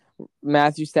Sunday?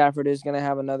 Matthew Stafford is going to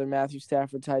have another Matthew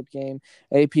Stafford type game.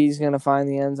 AP is going to find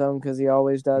the end zone because he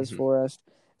always does for us.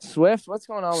 Swift, what's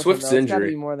going on with Swift's him? Injury. It's got to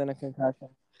be more than a concussion.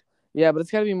 Yeah, but it's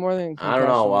got to be more than a concussion. I don't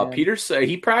know. Peter said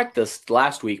he practiced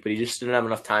last week, but he just didn't have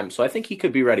enough time. So I think he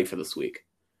could be ready for this week.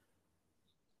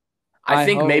 I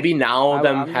think maybe now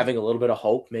having a little bit of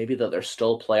hope, maybe that there's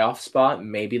still a playoff spot,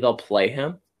 maybe they'll play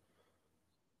him.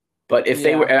 But if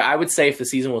they were, I would say if the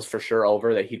season was for sure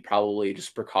over, that he'd probably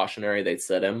just precautionary, they'd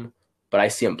sit him. But I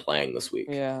see him playing this week.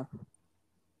 Yeah.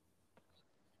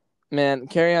 Man,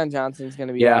 Kerryon Johnson's going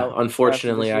to be out. Yeah,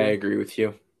 unfortunately, I agree with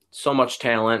you. So much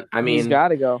talent. I mean, he's got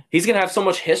to go. He's going to have so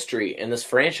much history in this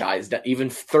franchise, even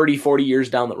 30, 40 years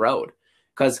down the road.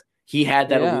 Because he had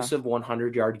that elusive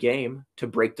 100-yard game to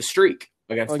break the streak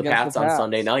against the Pats on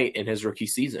Sunday night in his rookie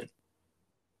season.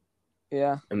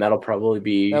 Yeah. And that'll probably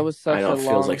be, it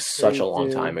feels like such a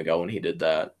long time ago when he did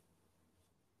that.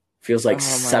 Feels like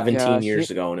 17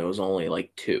 years ago, and it was only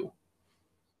like 2.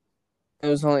 It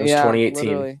was 2018.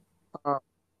 Literally.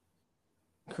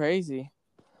 Crazy.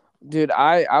 Dude,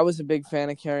 I was a big fan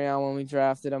of Kerryon when we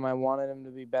drafted him. I wanted him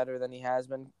to be better than he has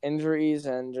been. Injuries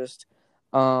and just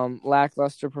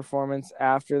lackluster performance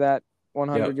after that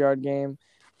 100-yard game.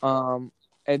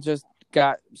 It just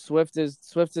got Swift is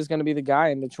going to be the guy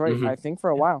in Detroit, I think, for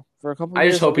a while, for a couple of years.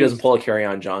 I just hope he doesn't pull a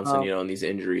Kerryon Johnson, and these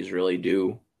injuries really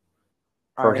do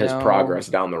hurt his progress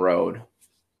down the road.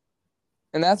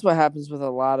 And that's what happens with a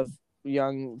lot of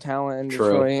young talent in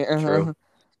True. Detroit.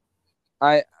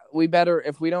 True. We better,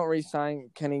 if we don't re-sign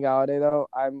Kenny Galladay, though,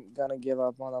 I'm gonna give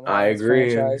up on the I Lions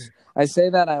agree. franchise. I say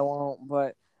that I won't,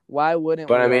 but why wouldn't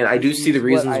But I we? mean, Like I do see the he's what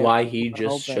reasons I'm why he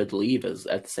just hoping. should leave as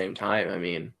at the same time. I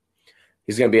mean,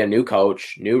 he's going to be a new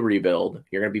coach, new rebuild.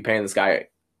 You're going to be paying this guy.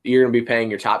 You're going to be paying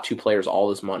your top two players all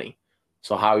this money.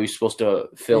 So how are you supposed to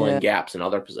fill in Yeah, gaps in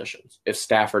other positions if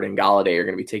Stafford and Galladay are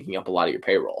going to be taking up a lot of your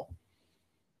payroll?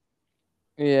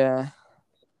 yeah,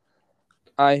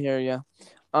 I hear you.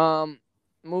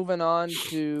 Moving on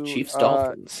to Chiefs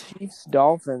Dolphins. Chiefs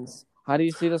Dolphins. How do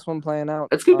you see this one playing out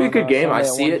It's going to be a on good game. I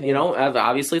Sunday at see 1 it. p.m.?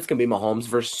 Obviously it's going to be Mahomes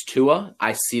versus Tua.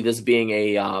 I see this being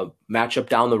a matchup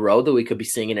down the road that we could be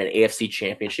seeing in an AFC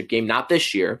Championship game. Not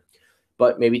this year,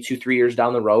 but maybe 2-3 years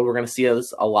down the road, we're going to see a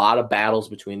lot of battles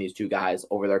between these two guys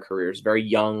over their careers. Very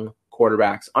young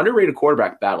quarterbacks, underrated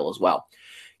quarterback battle as well.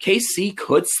 KC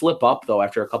could slip up, though,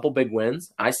 after a couple big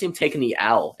wins. I see him taking the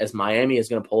L as Miami is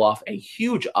going to pull off a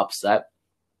huge upset,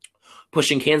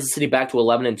 pushing Kansas City back to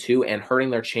 11-2 and hurting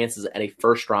their chances at a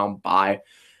first-round bye.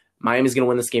 Miami's going to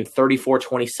win this game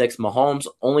 34-26. Mahomes,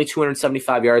 only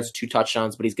 275 yards, 2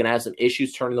 touchdowns, but he's going to have some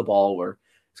issues turning the ball over.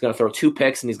 He's going to throw 2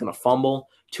 picks, and he's going to fumble.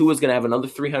 Tua is going to have another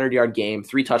 300-yard game,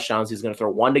 3 touchdowns. He's going to throw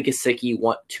 1 to Gesicki,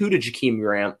 2 to Jakeem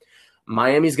Grant.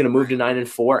 Miami's going to move to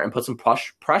 9-4 and put some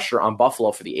pressure on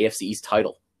Buffalo for the AFC East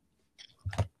title.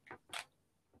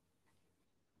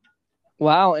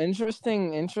 Wow,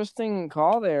 interesting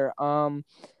call there.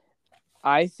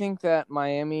 I think that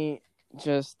Miami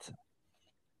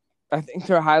I think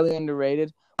they're highly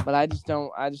underrated, but I just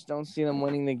don't see them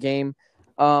winning the game.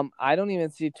 I don't even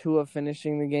see Tua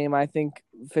finishing the game. I think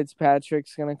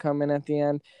Fitzpatrick's gonna come in at the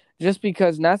end, just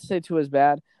because, not to say Tua's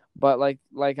bad, but like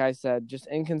I said, just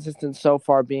inconsistent so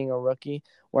far being a rookie.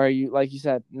 Where like you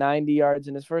said, 90 yards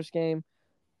in his first game,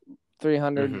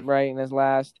 300 right in his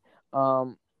last.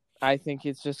 I think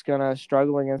it's just gonna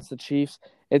struggle against the Chiefs.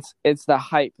 It's the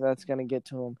hype that's gonna get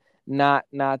to him, not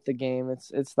the game.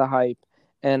 It's the hype.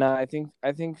 And I think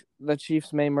the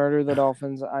Chiefs may murder the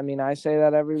Dolphins. I mean, I say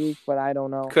that every week, but I don't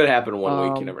know. Could happen one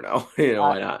week. You never know.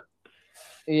 Why not?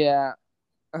 Yeah,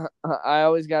 I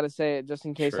always got to say it just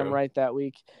in case I'm right that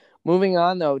week. Moving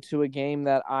on, though, to a game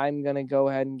that I'm going to go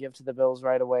ahead and give to the Bills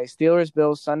right away.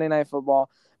 Steelers-Bills, Sunday Night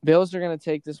Football. Bills are going to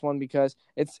take this one because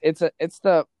it's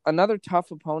another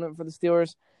tough opponent for the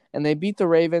Steelers, and they beat the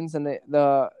Ravens and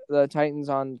the Titans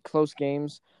on close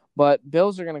games. But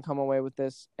Bills are going to come away with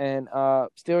this, and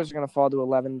Steelers are going to fall to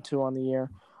 11-2 on the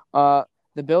year.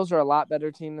 The Bills are a lot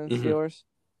better team than the Steelers.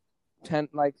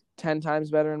 10 times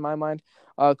better in my mind.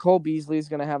 Cole Beasley is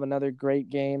going to have another great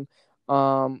game.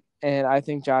 And I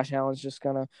think Josh Allen's just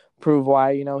going to prove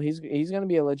why, he's going to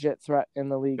be a legit threat in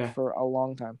the league for a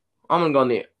long time. I'm going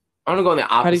to go on the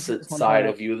opposite side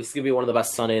of you. This is going to be one of the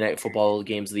best Sunday Night Football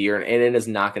games of the year, and it is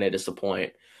not going to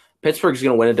disappoint. Pittsburgh's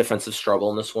going to win a defensive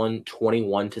struggle in this one,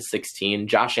 21-16.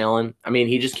 Josh Allen, I mean,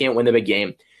 he just can't win the big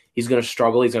game. He's going to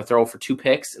struggle. He's going to throw for 2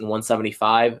 picks and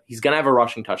 175. He's going to have a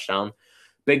rushing touchdown.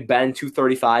 Big Ben,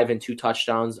 235 and 2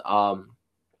 touchdowns.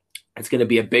 It's going to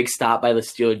be a big stop by the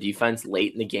Steelers defense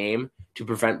late in the game to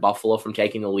prevent Buffalo from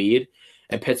taking the lead.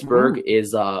 And Pittsburgh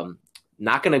is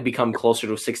not going to become closer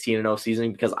to a 16-0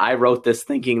 season because I wrote this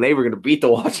thinking they were going to beat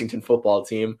the Washington football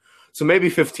team. So maybe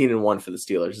 15-1 for the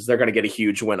Steelers, as they're going to get a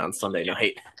huge win on Sunday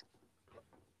night.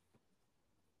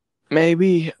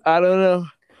 Maybe. I don't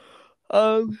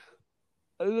know.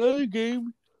 Another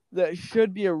game that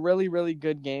should be a really, really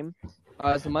good game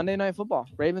is the Monday Night Football,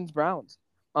 Ravens-Browns.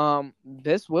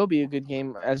 This will be a good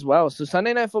game as well. So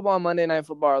Sunday Night Football and Monday Night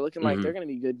Football are looking like they're going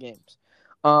to be good games.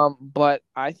 But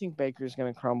I think Baker's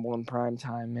going to crumble in prime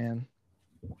time, man.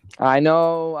 I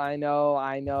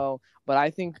know. But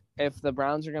I think if the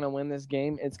Browns are going to win this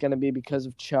game, it's going to be because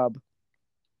of Chubb.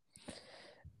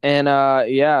 And,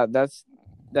 yeah, that's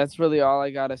really all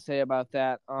I got to say about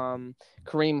that.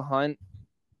 Kareem Hunt,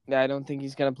 I don't think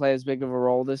he's going to play as big of a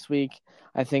role this week.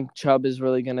 I think Chubb is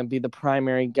really going to be the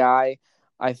primary guy.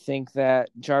 I think that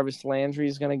Jarvis Landry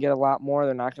is going to get a lot more.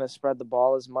 They're not going to spread the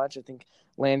ball as much. I think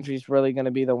Landry's really going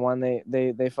to be the one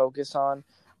they focus on.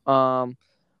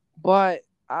 But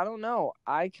I don't know.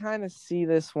 I kind of see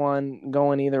this one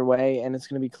going either way, and it's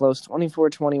going to be close,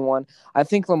 24-21. I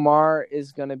think Lamar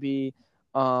is going to be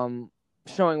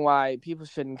showing why people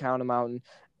shouldn't count him out. And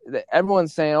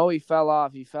everyone's saying, "Oh, he fell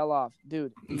off.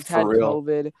 Dude, he's had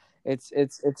COVID.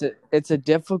 It's a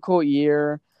difficult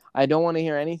year. I don't want to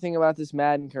hear anything about this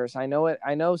Madden curse. I know it.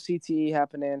 I know CTE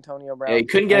happened to Antonio Brown. Yeah, it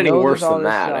couldn't get any worse than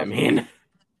that. Stuff. I mean,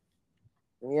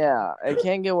 yeah, it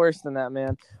can't get worse than that,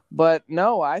 man. But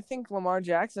no, I think Lamar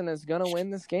Jackson is going to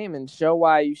win this game and show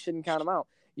why you shouldn't count him out.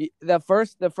 The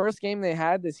first game they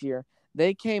had this year,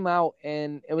 they came out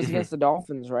and it was against the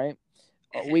Dolphins, right?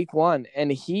 Week 1, and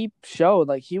he showed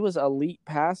like he was elite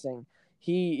passing.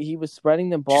 He was spreading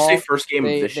the ball. Did you say first game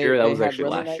of this year? That was actually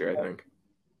really last year, I think.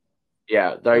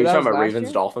 Yeah, are you talking about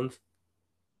Ravens Dolphins?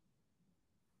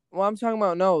 Well, I'm talking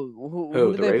about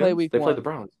who did they play week 1? They played the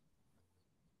Browns.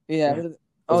 Yeah.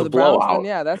 The Browns. Then,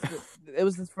 yeah, it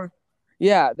was this first.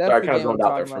 Yeah, that's Sorry, the I kind game of zoned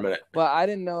out there for a minute. But I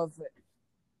didn't know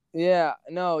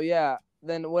if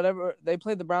Then whatever, they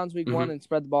played the Browns week 1 and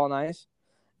spread the ball nice.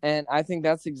 And I think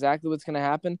that's exactly what's going to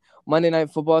happen. Monday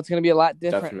Night Football, it's going to be a lot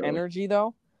different energy,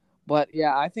 though. But,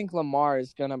 yeah, I think Lamar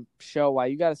is going to show why.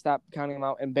 You got to stop counting him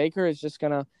out. And Baker is just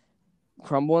going to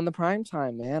crumble in the prime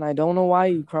time, man. I don't know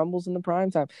why he crumbles in the prime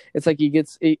time. It's like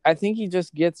I think he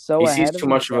just gets so ahead of himself. He sees too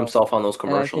much of himself on those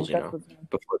commercials, before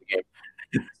the game.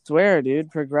 I swear,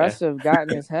 dude. Progressive got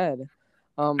in his head.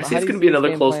 I see it's going to be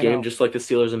another close game, just like the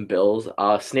Steelers and Bills.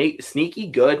 Sneaky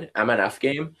good MNF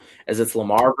game, as it's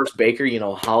Lamar versus Baker,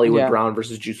 Hollywood Brown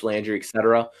versus Juice Landry,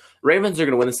 etc. Ravens are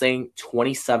going to win this thing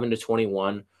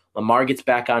 27-21. Lamar gets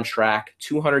back on track,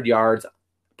 200 yards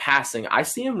passing. I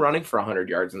see him running for 100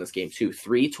 yards in this game, too.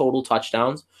 3 total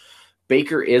touchdowns.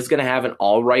 Baker is going to have an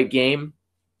all-right game.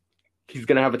 He's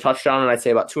going to have a touchdown, and I'd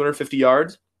say about 250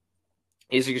 yards.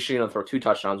 He's going to throw 2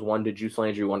 touchdowns, 1 to Juice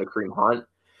Landry, 1 to Kareem Hunt.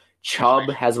 Chubb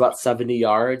has about 70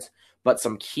 yards, but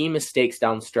some key mistakes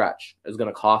down the stretch is going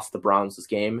to cost the Browns this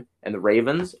game, and the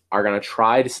Ravens are going to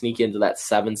try to sneak into that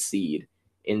 7th seed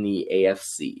in the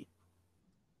AFC.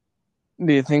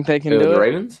 Do you think they can do it? The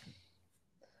Ravens?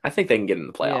 I think they can get in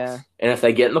the playoffs. Yeah. And if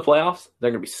they get in the playoffs,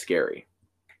 they're going to be scary.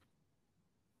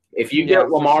 If you get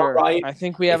Lamar right, I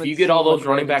think if you get all those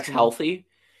running backs healthy,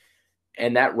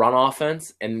 and that run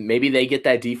offense, and maybe they get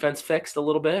that defense fixed a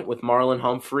little bit with Marlon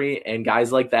Humphrey and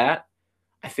guys like that,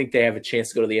 I think they have a chance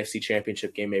to go to the AFC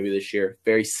Championship game maybe this year.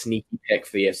 Very sneaky pick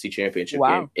for the AFC Championship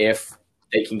game if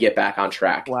they can get back on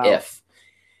track. Wow.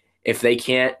 If they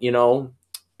can't,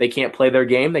 they can't play their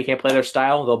game, they can't play their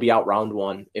style, they'll be out round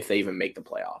 1 if they even make the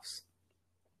playoffs.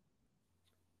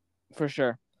 For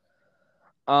sure.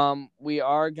 We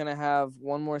are gonna have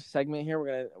one more segment here.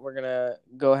 We're gonna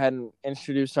go ahead and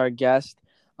introduce our guest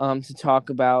to talk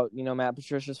about Matt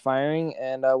Patricia's firing,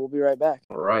 and we'll be right back.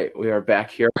 All right, we are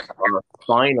back here for our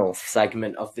final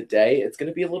segment of the day. It's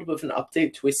gonna be a little bit of an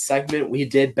update to a segment we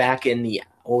did back in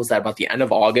about the end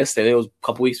of August. I think it was a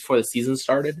couple weeks before the season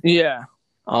started. Yeah.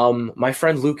 My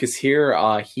friend Luke is here.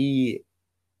 He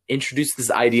introduced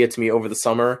this idea to me over the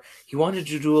summer. He wanted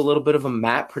to do a little bit of a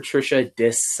Matt Patricia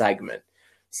diss segment.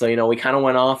 So, we kind of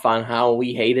went off on how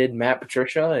we hated Matt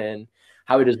Patricia and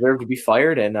how he deserved to be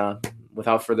fired. And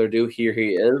without further ado, here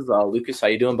he is. Lucas, how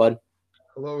you doing, bud?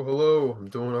 Hello. I'm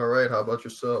doing all right. How about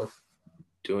yourself?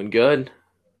 Doing good.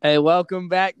 Hey, welcome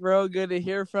back, bro. Good to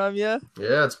hear from you.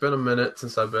 Yeah, it's been a minute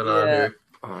since I've been on here.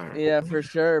 Yeah, for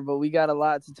sure. But we got a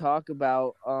lot to talk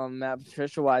about Matt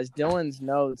Patricia-wise. Dylan's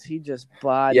notes, he just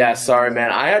bodied. Yeah, sorry, man.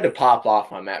 I had to pop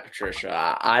off on Matt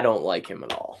Patricia. I don't like him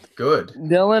at all. Good.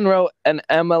 Dylan wrote an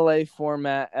MLA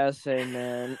format essay,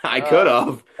 man. I could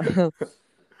have.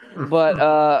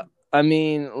 But,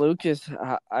 Lucas,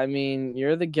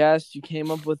 you're the guest. You came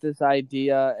up with this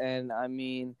idea, and,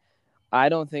 I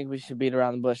don't think we should beat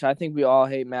around the bush. I think we all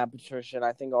hate Matt Patricia, and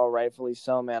I think all rightfully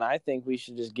so, man. I think we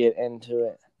should just get into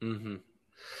it. Mm-hmm.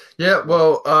 Yeah,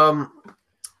 well,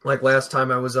 like last time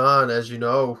I was on, as you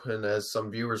know, and as some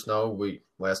viewers know,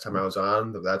 last time I was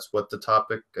on, that's what the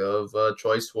topic of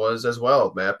choice was as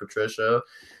well. Matt Patricia,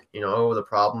 the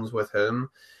problems with him.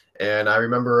 And I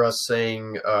remember us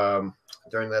saying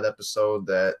during that episode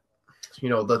that,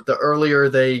 the earlier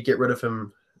they get rid of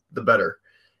him, the better.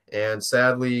 And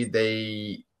sadly,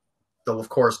 of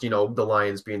course, the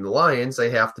Lions being the Lions, they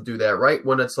have to do that right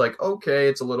when it's like, okay,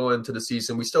 it's a little into the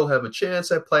season. We still have a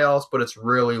chance at playoffs, but it's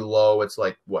really low. It's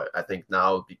like, what, I think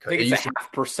now because it's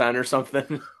 0.5% or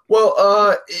something.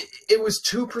 Well, it was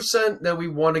 2% that we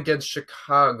won against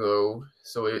Chicago.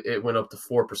 So it went up to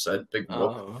 4%. Big whoop.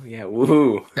 Oh, yeah.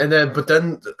 Woohoo. But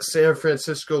then San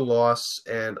Francisco lost,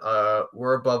 and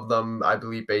we're above them, I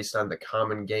believe, based on the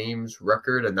common games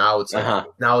record. And now it's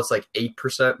like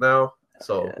 8% now.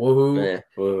 So yeah. Woohoo. Yeah,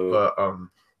 woohoo.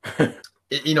 But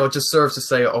it just serves to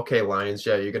say, okay, Lions,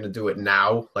 yeah, you're gonna do it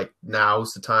now. Like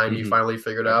now's the time you finally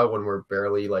figured out when we're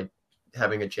barely like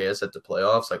having a chance at the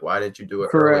playoffs. Like, why didn't you do it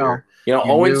earlier?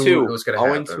 0-2. It was gonna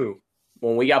happen. 0-2.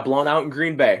 When we got blown out in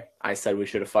Green Bay, I said we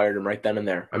should have fired him right then and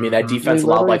there. I mean, that defense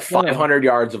allowed like 500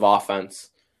 yards of offense,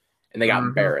 and they got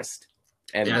embarrassed.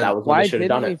 And Yeah. that was when Why they should have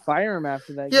done didn't we it. fire him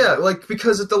after that? Yeah, game? like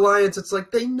because at the Lions, it's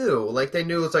like they knew.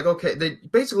 It's like, okay,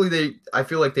 I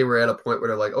feel like they were at a point where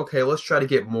they're like, okay, let's try to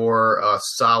get more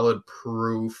solid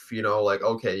proof, like,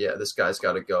 okay, yeah, this guy's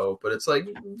got to go. But it's like,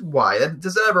 why?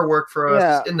 Does that ever work for us?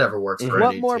 Yeah. It never works for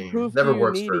What any more team. proof Never do you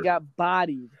works need? for. He got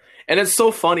bodied. And it's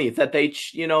so funny that they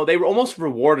almost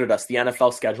rewarded us, the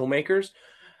NFL schedule makers.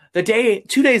 2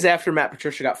 days after Matt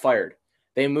Patricia got fired,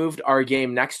 they moved our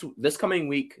game this coming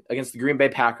week against the Green Bay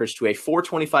Packers to a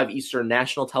 4:25 Eastern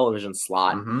national television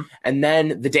slot. Mm-hmm. And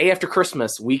then the day after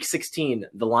Christmas, week 16,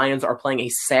 the Lions are playing a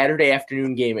Saturday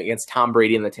afternoon game against Tom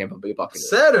Brady and the Tampa Bay Buccaneers.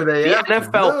 Saturday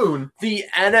afternoon. The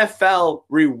NFL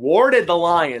rewarded the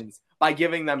Lions by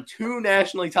giving them 2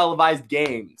 nationally televised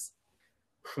games.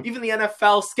 Even the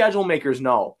NFL schedule makers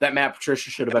know that Matt Patricia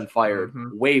should have been fired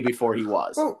way before he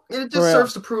was. Well, it just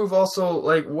serves to prove also,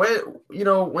 like,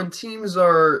 when teams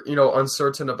are,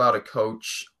 uncertain about a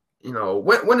coach,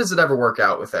 when does it ever work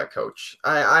out with that coach?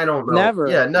 I don't know. Never.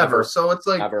 Yeah, never. So it's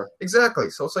like, Never. Exactly.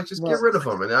 So it's like, just get rid of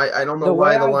him. And I don't know The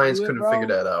why way the I Lions view it, couldn't bro,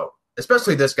 figure that out.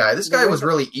 Especially this guy. This The guy way was that-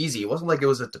 really easy. It wasn't like it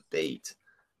was a debate.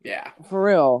 Yeah. For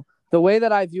real. The way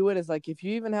that I view it is like if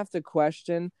you even have to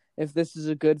question if this is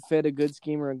a good fit, a good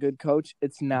scheme, or a good coach,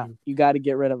 it's not. You got to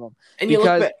get rid of him. And you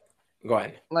look back. Go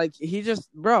ahead. Like he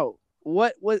just, bro,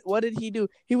 what did he do?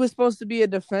 He was supposed to be a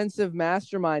defensive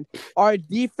mastermind. Our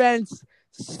defense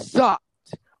sucked.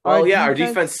 Well, our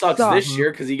defense sucks this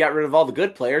year because he got rid of all the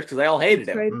good players because they all hated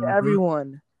him. Traded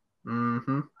everyone.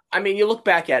 Mm-hmm. I mean, you look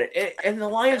back at it, and the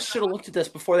Lions should have looked at this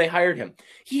before they hired him.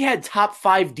 He had top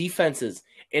 5 defenses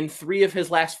in 3 of his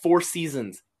last 4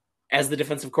 seasons as the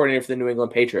defensive coordinator for the New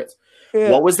England Patriots.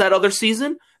 Yeah. What was that other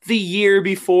season? The year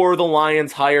before the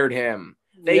Lions hired him.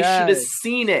 They should have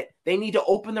seen it. They need to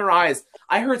open their eyes.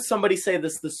 I heard somebody say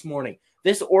this morning.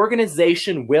 This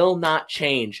organization will not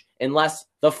change unless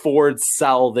the Fords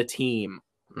sell the team.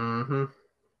 Mm-hmm.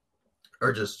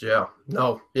 Or just,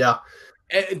 No, yeah.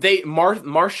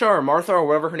 Martha or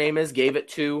whatever her name is gave it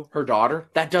to her daughter.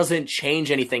 That doesn't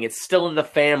change anything. It's still in the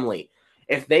family.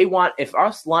 If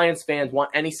us Lions fans want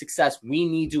any success, we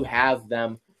need to have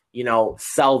them,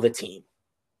 sell the team.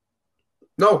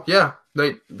 No, yeah.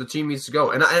 The team needs to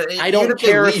go. And I don't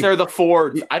care if they're the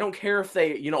Fords. I don't care if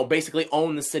they, basically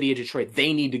own the city of Detroit.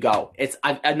 They need to go.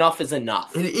 Enough is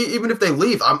enough. And even if they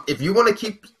leave, if you want to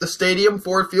keep the stadium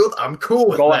Ford Field, I'm cool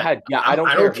with that. Go ahead. Yeah, I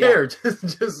don't care. Yeah.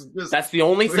 just That's the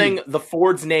only thing the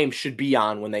Ford's name should be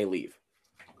on when they leave.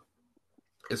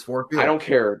 It's Ford Field. I don't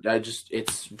care.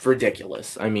 It's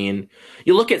ridiculous. I mean,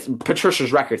 you look at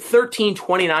Patricia's record,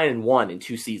 13-29-1 in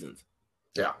 2 seasons.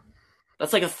 Yeah.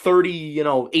 That's like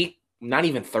a 8, not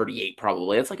even 38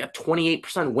 probably. It's like a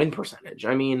 28% win percentage.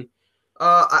 I mean,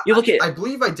 you look at. I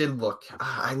believe I did look.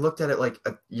 I looked at it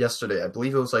yesterday. I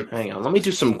believe it was like. Hang on, let me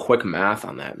do some quick math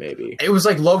on that. Maybe it was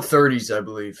like low 30s, I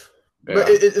believe. Yeah. But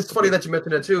it's funny that you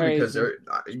mentioned that too, Crazy. because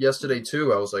yesterday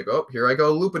too, I was like, oh, here I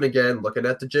go looping again, looking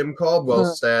at the Jim Caldwell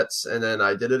stats, and then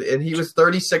I did it, and he was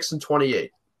 36-28.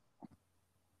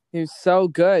 He was so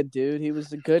good, dude. He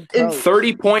was a good coach. in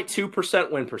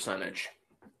 30.2% win percentage.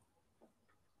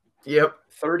 Yep.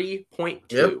 30.2.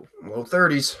 Yep. Low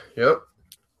 30s. Yep.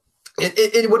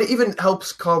 And what even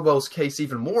helps Caldwell's case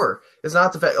even more is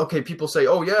not the fact. Okay, people say,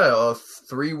 "Oh yeah,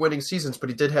 3 winning seasons," but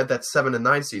he did have that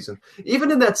 7-9 season.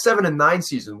 Even in that 7-9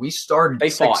 season, we started. They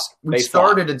fought. We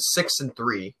started in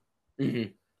 6-3,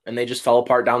 Mm-hmm. And they just fell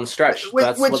apart down the stretch.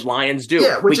 That's what Lions do.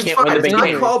 Yeah, which we can't is fine. win the It's big not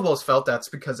games. Caldwell's fault. That's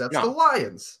because that's the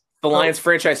Lions. The Lions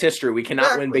franchise history. We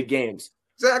cannot win big games.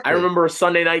 Exactly. I remember a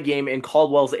Sunday night game in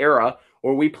Caldwell's era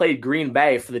where we played Green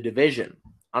Bay for the division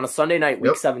on a Sunday night,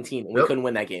 week 17, and we couldn't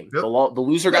win that game. Yep. The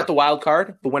loser got the wild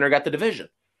card. The winner got the division.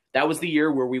 That was the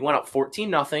year where we went up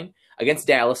 14-0 against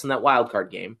Dallas in that wild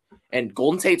card game, and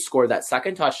Golden Tate scored that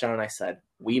second touchdown, and I said,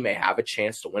 we may have a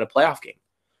chance to win a playoff game.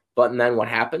 But then what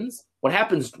happens? What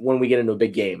happens when we get into a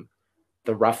big game?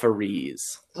 The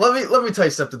referees. Let me tell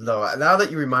you something though. Now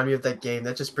that you remind me of that game,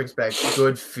 that just brings back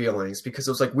good feelings because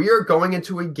it was like we are going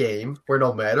into a game where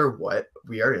no matter what,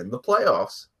 we are in the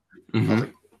playoffs. Mm-hmm. I was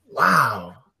like,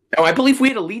 wow. Oh, I believe we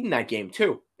had a lead in that game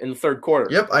too in the third quarter.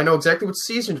 Yep, I know exactly what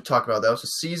season to talk about. That was a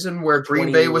season where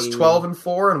Green Bay was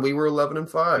 12-4 and we were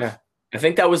 11-5. Yeah. I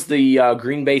think that was the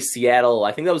Green Bay Seattle.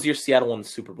 I think that was your Seattle won the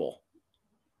Super Bowl.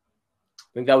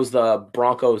 I think that was the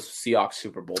Broncos Seahawks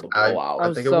Super Bowl, the blowout.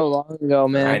 That was so long ago,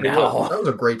 man. I know. That was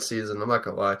a great season. I'm not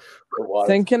gonna lie.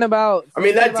 Thinking about,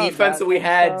 that defense that we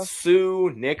had: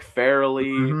 Sue, Nick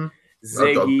Fairley,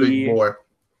 Ziggy, big boy.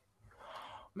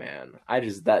 Man,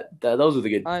 those are the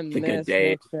good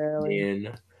days.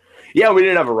 Mm-hmm. Yeah, we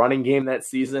didn't have a running game that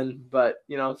season, but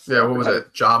what was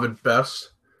it? Job and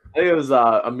Best. I think it was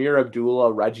Amir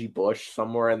Abdullah, Reggie Bush,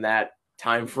 somewhere in that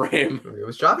time frame. It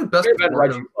was Javid Best. May have been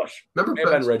Reggie Bush. Remember May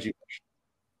have been Reggie Bush.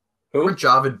 Who? Remember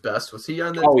Javid Best? Was he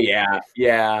on that? Oh,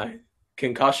 yeah.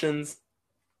 Concussions.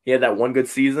 He had that one good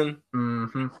season.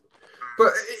 Mm-hmm.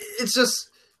 But it's just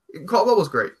Caldwell was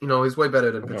great. He's way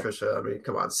better than Patricia. I mean,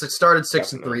 come on. Started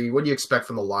 6-3. What do you expect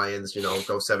from the Lions? Go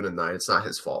 7-9. It's not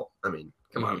his fault. I mean,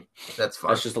 come on. That's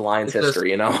fine. That's just the Lions'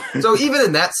 history, So even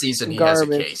in that season, he has a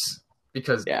case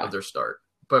because of their start.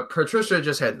 But Patricia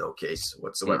just had no case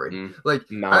whatsoever.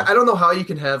 No. I don't know how you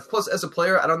can have. Plus, as a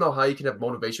player, I don't know how you can have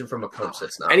motivation from a coach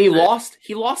that's not. And he lost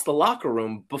the locker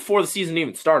room before the season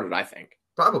even started. I think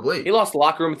probably he lost the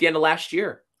locker room at the end of last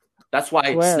year. That's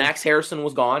why Snacks Harrison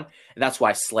was gone. And that's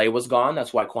why Slay was gone.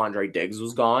 That's why Quandre Diggs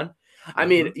was gone. I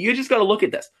mean, you just got to look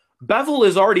at this. Bevel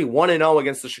is already 1-0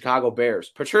 against the Chicago Bears.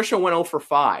 Patricia went 0 for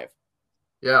 5.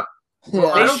 Yeah,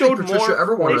 well, they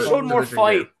showed more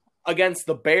fight against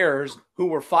the Bears, who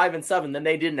were 5-7, than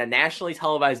they did in a nationally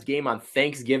televised game on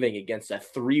Thanksgiving against a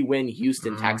 3-win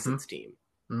Houston Texans team.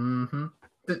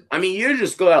 I mean, you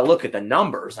just go out and look at the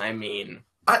numbers. I mean,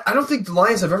 I don't think the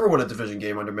Lions have ever won a division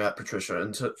game under Matt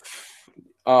Patricia.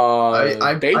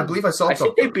 I believe I saw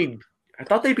something. I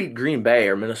thought they beat Green Bay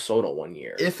or Minnesota one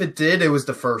year. If it did, it was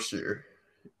the first year.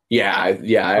 Yeah. I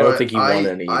don't think he won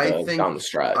any down the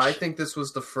stretch. I think this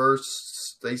was the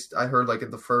first. I heard in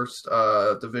the first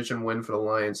division win for the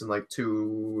Lions in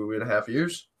 2.5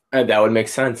 years. That would make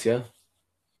sense. Yeah.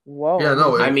 Whoa. Yeah.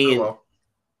 No.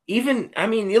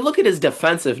 You look at his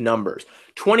defensive numbers.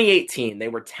 2018, they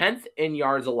were 10th in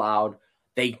yards allowed.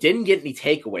 They didn't get any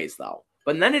takeaways though.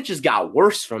 But then it just got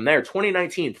worse from there.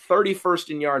 2019, 31st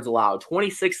in yards allowed,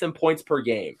 26th in points per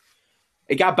game.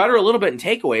 It got better a little bit in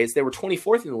takeaways. They were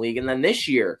 24th in the league. And then this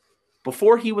year,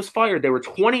 before he was fired, they were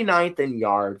 29th in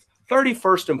yards,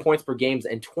 31st in points per games,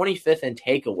 and 25th in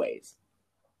takeaways.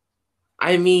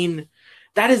 I mean,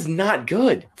 that is not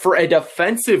good for a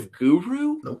defensive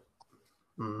guru. Nope.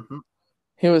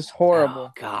 He was horrible.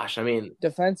 Oh, gosh, I mean,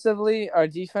 defensively, our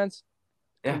defense.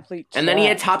 Yeah. Complete and then he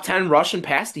had top 10 rush and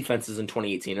pass defenses in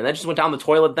 2018, and that just went down the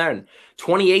toilet then.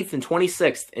 28th and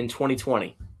 26th in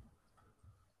 2020.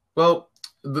 Well,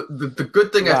 the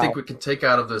good thing I think we can take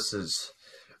out of this is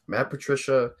Matt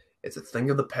Patricia. It's a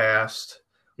thing of the past.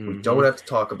 We don't have to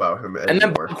talk about him anymore. And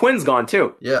then Bob Quinn's gone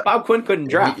too. Yeah, Bob Quinn couldn't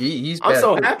draft. He's I'm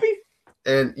so happy.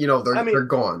 And they're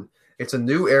gone. It's a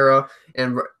new era,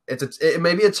 and it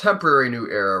may be a temporary new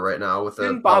era right now with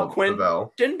Didn't Bob Quinn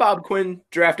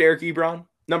draft Eric Ebron?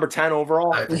 Number 10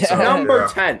 overall. Number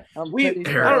 10. I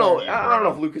don't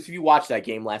know if Lucas, if you watched that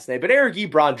game last night, but Eric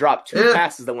Ebron dropped 2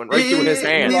 passes that went right through his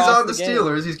hand. He's on the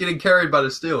Steelers. He's getting carried by the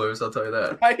Steelers. I'll tell you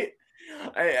that. Right?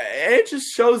 It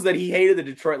just shows that he hated the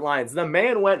Detroit Lions. The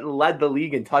man went and led the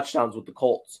league in touchdowns with the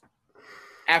Colts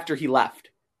after he left.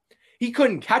 He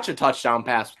couldn't catch a touchdown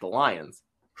pass with the Lions.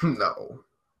 No.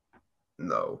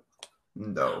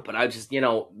 But I just,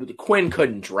 Quinn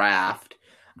couldn't draft.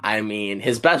 I mean,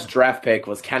 his best draft pick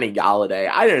was Kenny Galladay.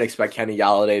 I didn't expect Kenny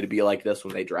Galladay to be like this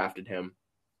when they drafted him.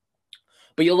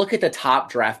 But you look at the top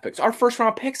draft picks. Our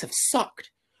first-round picks have sucked.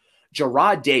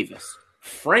 Jarrad Davis,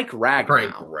 Frank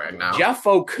Ragnow, Jeff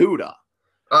Okudah,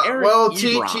 Eric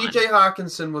Ebron. T.J.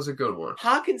 Hawkinson was a good one.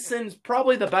 Hawkinson's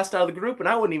probably the best out of the group, and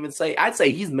I'd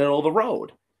say he's middle of the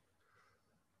road.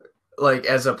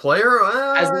 As a player?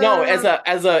 As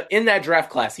a in that draft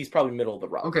class, he's probably middle of the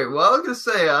road. Okay, well, I was going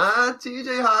to say,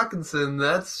 T.J. Hawkinson,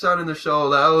 that's starting to show.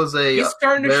 That was he's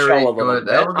starting to show a little bit.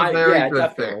 That was a very good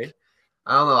definitely. pick.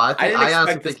 I don't know. I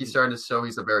honestly think he's starting to show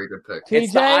he's a very good pick.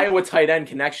 It's the Iowa tight end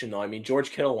connection, though. I mean, George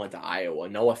Kittle went to Iowa.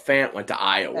 Noah Fant went to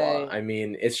Iowa. Hey. I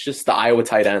mean, it's just the Iowa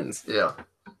tight ends. Yeah.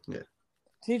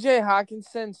 T.J.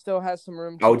 Hawkinson still has some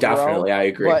room to grow. Definitely. I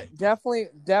agree. But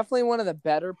definitely one of the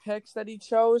better picks that he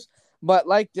chose. But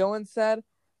like Dylan said,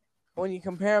 when you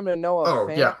compare him to Noah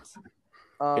Fant,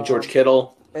 and George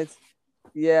Kittle,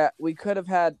 we could have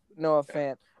had Noah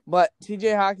Fant, but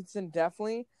T.J. Hawkinson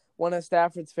definitely one of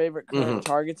Stafford's favorite current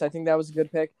targets. I think that was a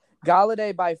good pick.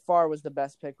 Galladay by far was the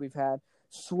best pick we've had.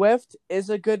 Swift is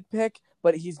a good pick,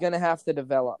 but he's gonna have to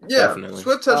develop. Yeah, definitely.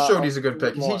 Swift has showed he's a good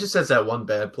pick. He just has that one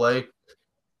bad play.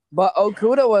 But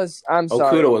Okudah was. I'm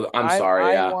sorry.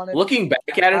 Looking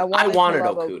back at it, I wanted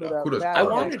Okudah. I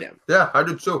wanted him. Yeah, I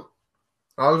did too.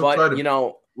 I was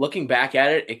excited. Looking back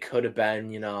at it, it could have been,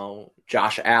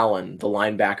 Josh Allen, the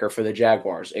linebacker for the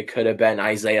Jaguars. It could have been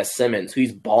Isaiah Simmons,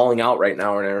 who's balling out right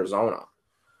now in Arizona.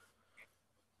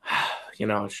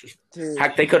 It's just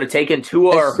heck. They could have taken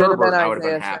Tua or Herbert. I would have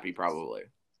been happy, probably.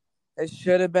 It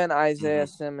should have been Isaiah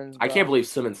Simmons. I can't believe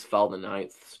Simmons fell to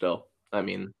 9th. Still, I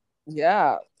mean,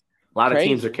 yeah. A lot of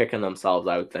teams are kicking themselves,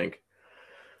 I would think.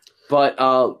 But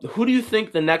who do you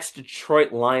think the next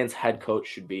Detroit Lions head coach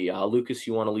should be? Lucas,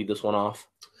 you want to lead this one off?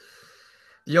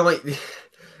 The only,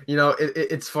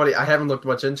 it's funny. I haven't looked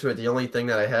much into it. The only thing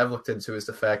that I have looked into is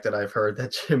the fact that I've heard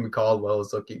that Jim Caldwell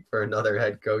is looking for another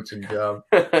head coaching job.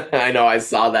 I know. I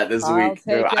saw that this week.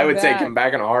 I would take him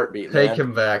back in a heartbeat. Take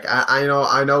him back. I know.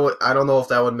 I don't know if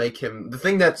that would make him. The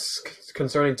thing that's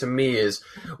concerning to me is,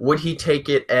 would he take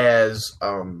it as,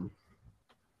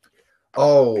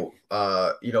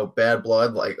 bad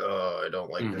blood? Like, I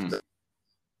don't like this.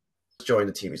 Join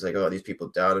the team. He's like, oh, these people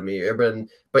doubted me.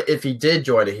 But if he did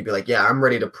join it, he'd be like, yeah, I'm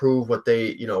ready to prove what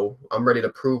they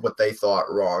thought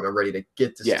wrong. I'm ready to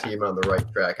get this team on the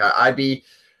right track. I'd be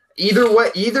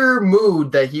either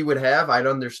mood that he would have, I'd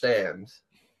understand.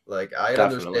 Like, I'd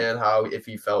understand how if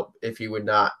he would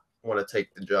not want to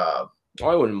take the job. Well,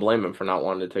 I wouldn't blame him for not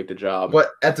wanting to take the job. But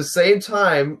at the same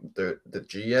time, the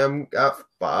GM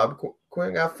Bob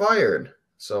Quinn got fired.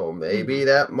 So maybe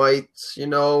that might,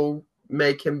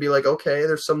 make him be like, okay,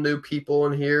 there's some new people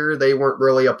in here. They weren't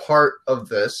really a part of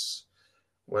this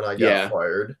when I got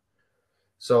fired.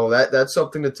 So that's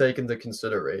something to take into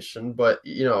consideration. But,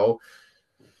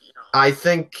 I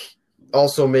think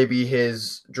also maybe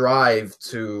his drive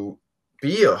to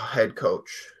be a head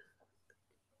coach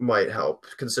might help,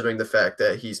 considering the fact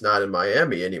that he's not in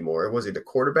Miami anymore. Was he the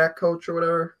quarterback coach or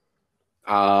whatever?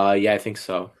 Yeah, I think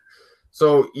so.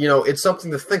 So, it's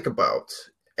something to think about.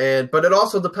 But it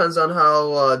also depends on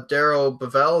how Darryl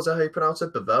Bevell, is that how you pronounce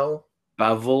it? Bevel,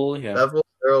 yeah.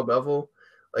 Darryl Bevel.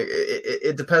 Like,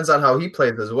 it depends on how he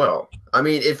plays as well. I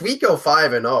mean, if we go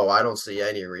 5-0, I don't see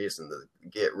any reason to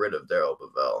get rid of Darryl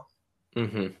Bevell.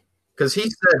 Because he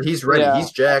said he's ready. Yeah.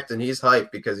 He's jacked and he's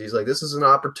hyped because he's like, this is an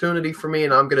opportunity for me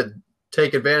and I'm going to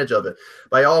take advantage of it.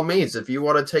 By all means, if you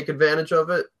want to take advantage of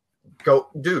it, go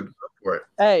for it.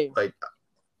 Hey, like,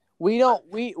 we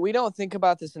don't think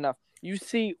about this enough. You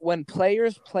see, when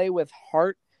players play with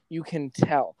heart, you can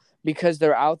tell because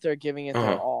they're out there giving it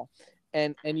their all.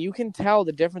 And you can tell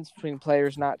the difference between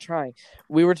players not trying.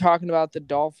 We were talking about the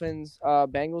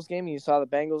Dolphins-Bengals game, and you saw the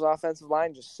Bengals offensive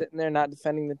line just sitting there not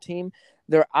defending the team.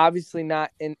 They're obviously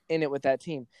not in it with that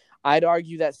team. I'd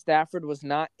argue that Stafford was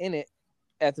not in it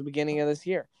at the beginning of this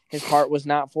year. His heart was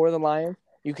not for the Lions.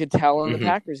 You could tell in the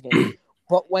Packers game.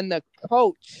 But when the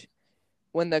coach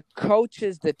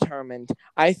is determined,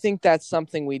 I think that's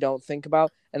something we don't think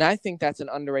about, and I think that's an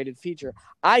underrated feature.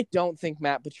 I don't think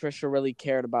Matt Patricia really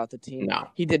cared about the team. No.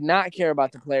 He did not care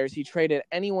about the players. He traded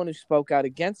anyone who spoke out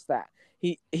against that.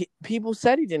 People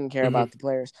said he didn't care about the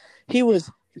players. He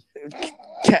was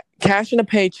cashing a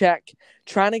paycheck,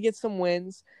 trying to get some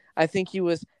wins. I think he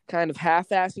was kind of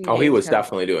half-assing. Oh, he was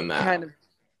definitely doing that.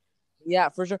 Yeah,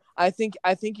 for sure. I think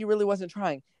he really wasn't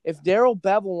trying. If Darryl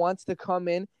Bevel wants to come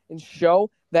in and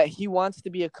show that he wants to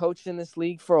be a coach in this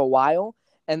league for a while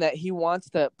and that he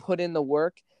wants to put in the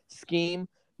work, scheme,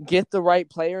 get the right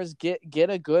players, get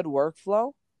a good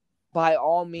workflow, by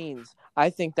all means, I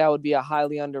think that would be a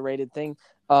highly underrated thing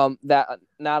that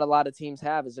not a lot of teams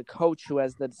have, is a coach who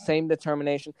has the same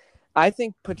determination. I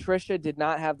think Patricia did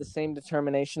not have the same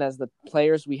determination as the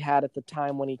players we had at the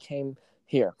time when he came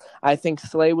here. I think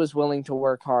Slay was willing to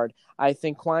work hard. I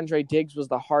think Quandre Diggs was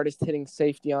the hardest hitting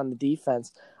safety on the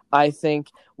defense. I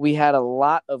think we had a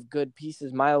lot of good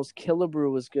pieces. Miles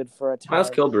Killebrew was good for a time. Miles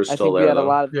Killebrew's still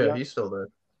there. He's still there.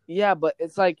 Yeah, but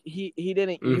it's like he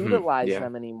didn't utilize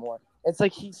them anymore. It's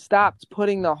like he stopped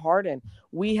putting the heart in.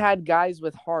 We had guys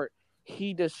with heart.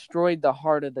 He destroyed the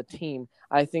heart of the team.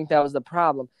 I think that was the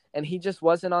problem. And he just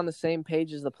wasn't on the same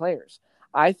page as the players.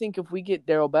 I think if we get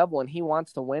Darryl Bevel and he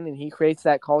wants to win and he creates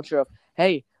that culture of,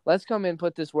 hey, let's come in,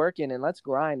 put this work in, and let's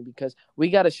grind because we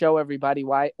got to show everybody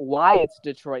why it's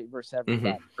Detroit versus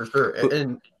everybody. For sure.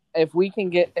 And if we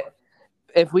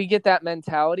get that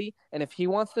mentality, and if he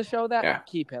wants to show that,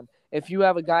 keep him. If you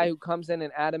have a guy who comes in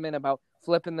and adamant about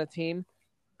flipping the team,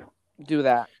 do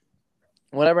that.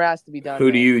 Whatever has to be done.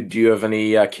 Do you have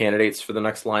any candidates for the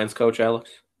next Lions coach, Alex?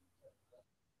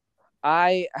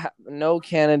 I have no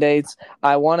candidates.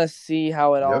 I want to see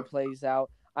how it all plays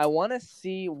out. I want to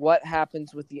see what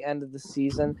happens with the end of the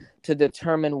season to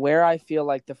determine where I feel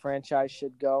like the franchise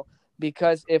should go.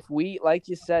 Because if we, like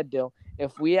you said, Dill,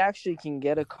 if we actually can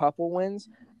get a couple wins,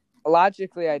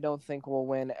 logically I don't think we'll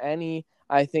win any.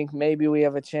 I think maybe we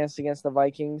have a chance against the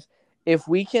Vikings. If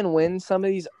we can win some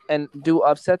of these and do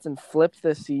upsets and flip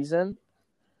the season,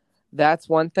 that's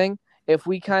one thing. If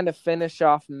we kind of finish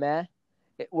off meh,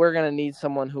 we're going to need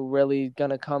someone who really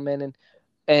going to come in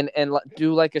and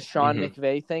do like a Sean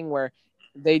McVay thing where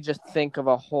they just think of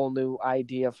a whole new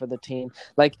idea for the team.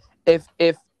 Like if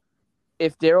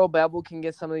if Darrell Bevell can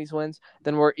get some of these wins,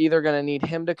 then we're either going to need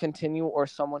him to continue or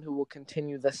someone who will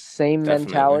continue the same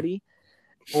mentality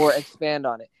or expand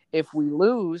on it. If we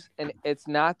lose and it's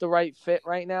not the right fit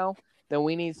right now, then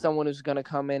we need someone who's going to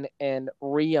come in and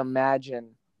reimagine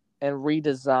and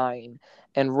redesign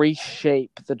and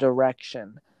reshape the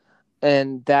direction.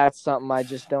 And that's something I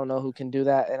just don't know who can do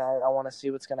that, and I want to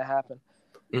see what's going to happen.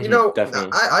 You know,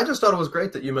 definitely. I just thought it was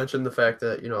great that you mentioned the fact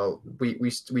that, you know,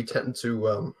 we tend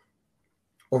to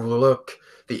overlook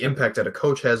the impact that a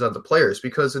coach has on the players,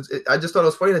 because I just thought it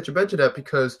was funny that you mentioned that,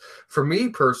 because for me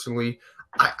personally,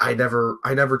 I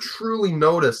never truly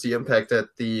noticed the impact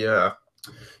that the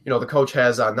coach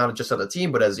has on not just on the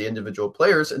team but as the individual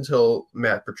players until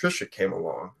Matt Patricia came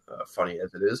along. Funny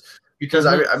as it is, because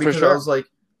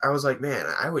I was like, man,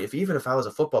 even if I was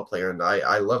a football player and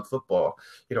I loved football,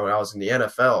 you know, and I was in the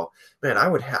NFL, man,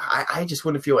 I just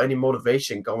wouldn't feel any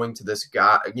motivation going to this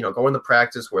guy, you know, going to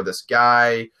practice where this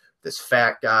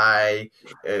fat guy,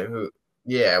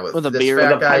 with a beard,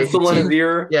 with a pencil in his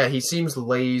ear. Yeah, he seems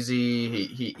lazy.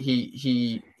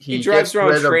 He drives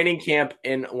around training camp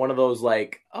in one of those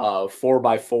like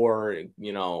 4x4,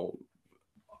 you know.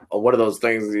 What are those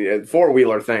things?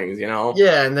 4-wheeler things, you know?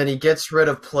 Yeah, and then he gets rid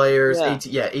of players.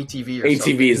 ATV or ATVs,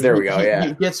 something. There we go, yeah.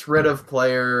 He gets rid of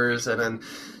players, and then,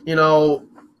 you know,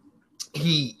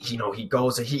 he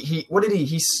goes, what did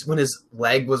he when his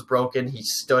leg was broken, he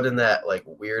stood in that, like,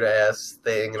 weird-ass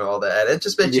thing and all that. It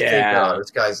just makes you think, oh, this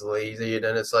guy's lazy, and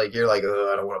then it's like, you're like,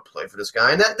 oh, I don't want to play for this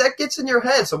guy. And that gets in your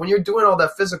head. So when you're doing all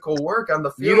that physical work on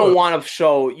the field, you don't want to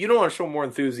show more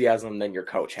enthusiasm than your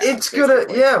coach has. It's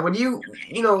when you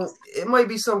know, it might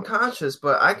be subconscious,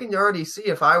 but I can already see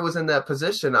if I was in that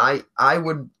position, I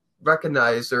would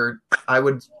recognize, or I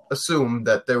would assume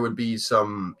that there would be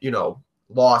some, you know,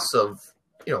 loss of,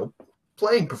 you know,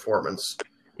 playing performance.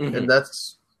 And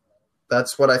that's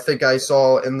what I think I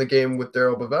saw in the game with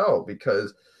Darrell Bevell,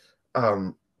 because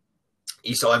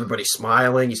you saw everybody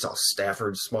smiling, you saw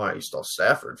Stafford smile, you saw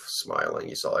Stafford smiling,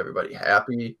 you saw everybody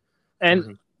happy.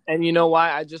 And you know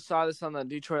why? I just saw this on the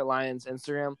Detroit Lions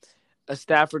Instagram.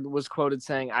 Stafford was quoted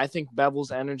saying, I think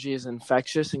Bevell's energy is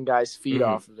infectious and guys feed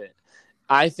off of it.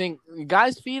 I think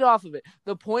guys feed off of it.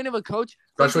 The point of a coach,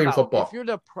 especially in football, if you're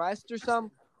depressed or something,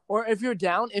 or if you're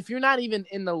down, if you're not even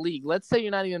in the league, let's say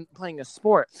you're not even playing a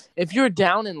sport. If you're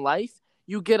down in life,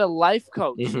 you get a life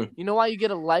coach. You know why you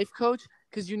get a life coach?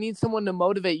 Because you need someone to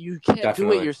motivate you. You can't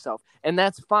do it yourself, and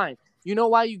that's fine. You know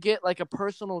why you get like a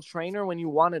personal trainer when you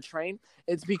want to train?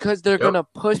 It's because they're going to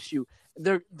push you.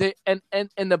 And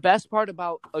the best part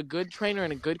about a good trainer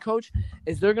and a good coach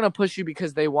is they're going to push you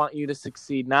because they want you to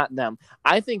succeed, not them.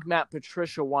 I think Matt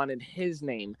Patricia wanted his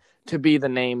name to be the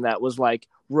name that was like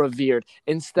revered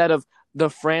instead of the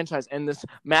franchise. And this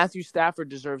Matthew Stafford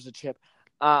deserves a chip.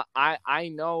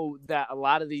 I know that a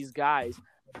lot of these guys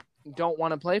don't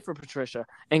want to play for Patricia,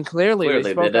 and clearly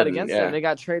they spoke out against him. They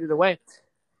got traded away.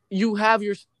 You have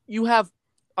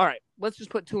all right, let's just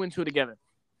put two and two together.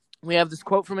 We have this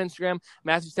quote from Instagram,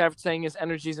 Matthew Stafford saying his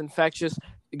energy is infectious.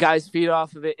 The guys feed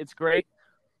off of it. It's great.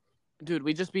 Dude,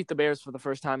 we just beat the Bears for the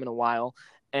first time in a while,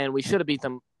 and we should have beat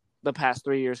them the past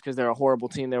 3 years because they're a horrible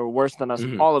team. They were worse than us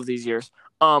all of these years.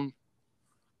 And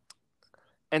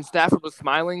Stafford was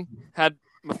smiling, had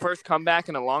the first comeback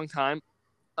in a long time.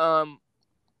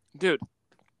 Dude,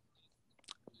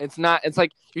 it's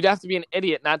like you'd have to be an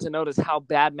idiot not to notice how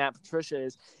bad Matt Patricia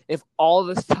is if all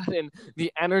of a sudden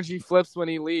the energy flips when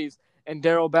he leaves and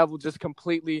Darrell Bevell just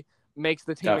completely makes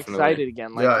the team excited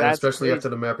again. Like, yeah, especially crazy. After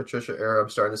the Matt Patricia era, I'm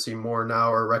starting to see more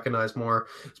now, or recognize more.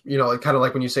 You know, kind of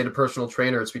like when you say the personal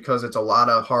trainer, it's because it's a lot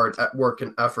of hard work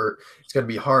and effort. It's going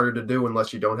to be harder to do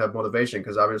unless you don't have motivation,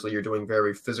 because obviously you're doing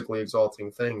very physically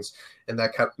exalting things, and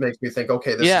that makes me think,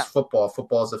 okay, this is football.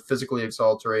 Football is a physically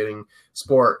exalting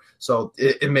sport, so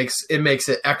it makes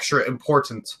it extra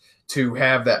important to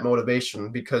have that motivation,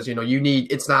 because you know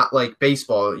it's not like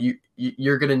baseball.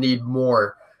 You're going to need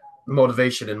more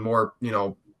motivation and more, you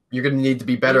know, you're going to need to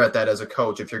be better at that as a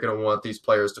coach if you're going to want these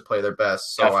players to play their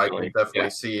best. So I can definitely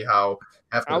see how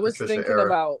after the Patricia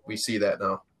era, we see that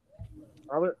now.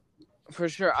 For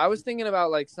sure. I was thinking about,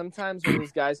 like, sometimes when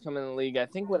these guys come in the league, I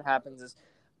think what happens is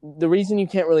the reason you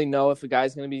can't really know if a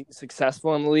guy's going to be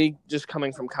successful in the league just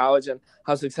coming from college and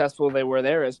how successful they were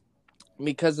there is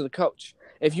because of the coach.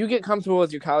 If you get comfortable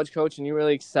with your college coach and you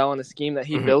really excel in a scheme that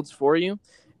he builds for you,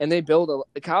 and they build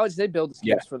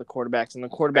schemes for the quarterbacks, and the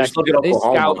quarterbacks they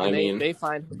scout and they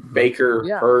find Baker,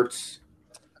 Hurts,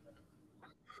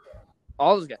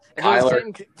 all those guys. And they're the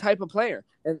same type of player,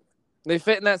 and they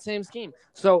fit in that same scheme.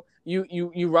 So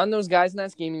you run those guys in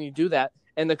that scheme, and you do that,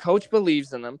 and the coach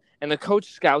believes in them, and the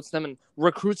coach scouts them and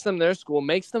recruits them to their school,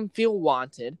 makes them feel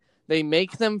wanted. They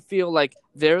make them feel like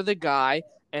they're the guy,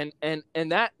 and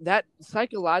that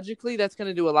psychologically, that's going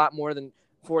to do a lot more than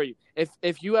for you.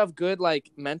 If you have good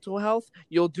like mental health,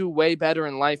 you'll do way better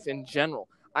in life in general.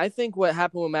 I think what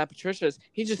happened with Matt Patricia is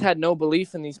he just had no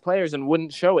belief in these players and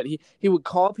wouldn't show it. He would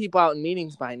call people out in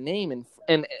meetings by name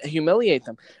and humiliate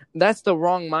them. That's the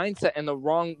wrong mindset and the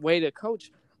wrong way to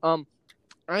coach.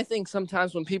 I think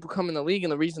sometimes when people come in the league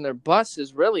and the reason they're busts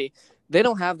is really they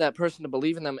don't have that person to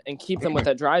believe in them and keep them with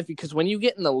that drive, because when you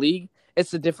get in the league,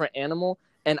 it's a different animal.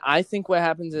 And I think what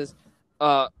happens is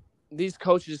these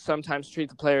coaches sometimes treat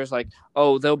the players like,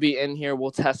 oh, they'll be in here,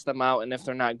 we'll test them out, and if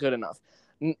they're not good enough.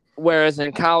 Whereas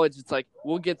in college, it's like,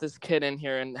 we'll get this kid in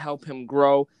here and help him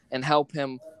grow and help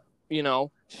him,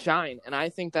 shine. And I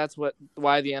think that's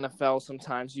why the NFL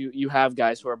sometimes you have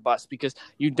guys who are busts, because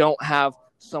you don't have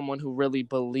someone who really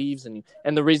believes in you.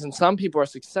 And the reason some people are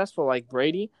successful, like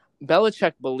Brady,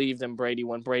 Belichick believed in Brady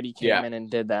when Brady came in and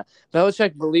did that.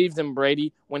 Belichick believed in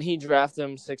Brady when he drafted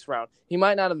him 6th round. He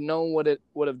might not have known what it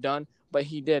would have done, but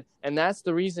he did. And that's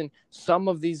the reason some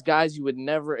of these guys you would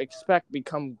never expect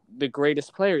become the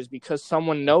greatest players, because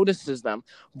someone notices them,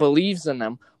 believes in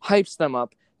them, hypes them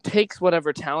up, takes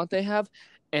whatever talent they have,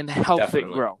 and helps it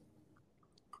grow.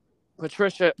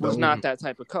 Patricia was not that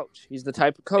type of coach. He's the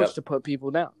type of coach to put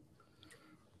people down.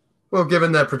 Well,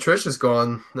 given that Patricia's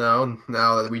gone now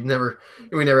that we never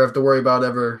have to worry about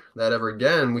that ever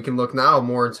again, we can look now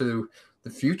more into the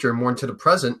future, more into the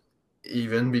present,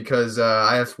 even, because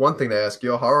I have one thing to ask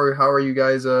you. How are you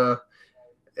guys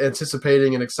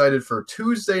anticipating and excited for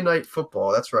Tuesday night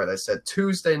football? That's right, I said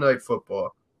Tuesday night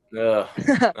football. We were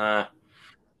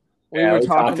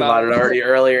talking about it already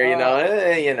earlier.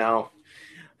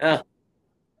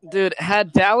 Dude,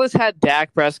 had Dallas had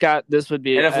Dak Prescott, this would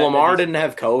be. And if Lamar didn't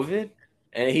have COVID,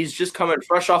 and he's just coming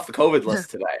fresh off the COVID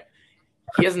list today,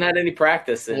 he hasn't had any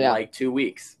practice in like 2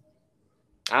 weeks.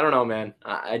 I don't know, man.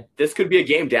 This could be a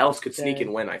game Dallas could sneak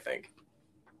and win, I think.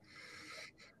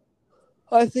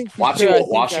 I think watching what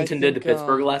Washington did to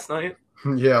Pittsburgh last night.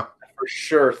 Yeah, I for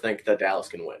sure think that Dallas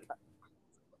can win.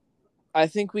 I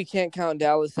think we can't count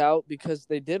Dallas out, because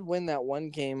they did win that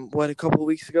one game a couple of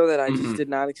weeks ago that I just did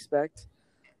not expect.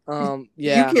 You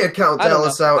can't count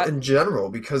Dallas out in general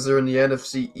because they're in the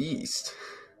NFC East.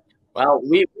 Well,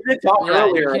 we did talk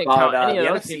earlier about the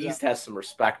NFC East has some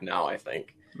respect now, I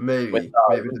think. Maybe with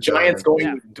the Giants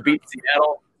going to beat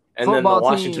Seattle, and then the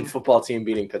Washington football team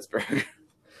beating Pittsburgh.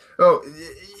 Oh,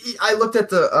 I looked at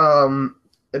the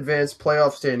advanced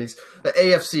playoff standings. The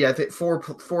AFC, I think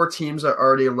four teams are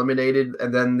already eliminated,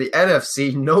 and then the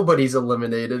NFC, nobody's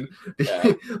eliminated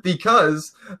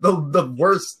because the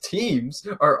worst teams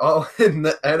are all in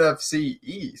the NFC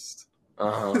East.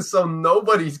 So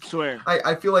nobody's.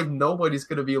 I feel like nobody's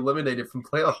going to be eliminated from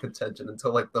playoff contention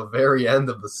until like the very end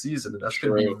of the season, and that's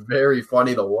going to be very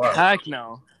funny to watch. Heck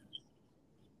no.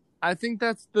 I think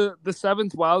that's the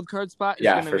 7th wild card spot is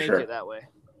going to make it that way.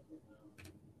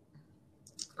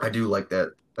 I do like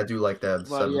that. 7th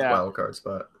wild card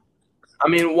spot. I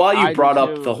mean, while you brought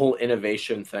up the whole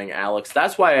innovation thing, Alex,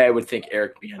 that's why I would think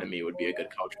Eric Bieniemy would be a good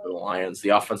coach for the Lions, the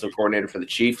offensive coordinator for the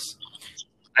Chiefs.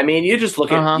 I mean, you just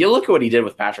look at what he did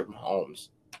with Patrick Mahomes.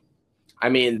 I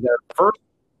mean,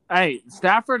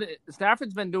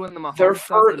 Stafford's been doing the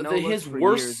Mahomes his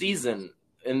worst season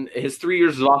in his 3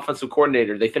 years as offensive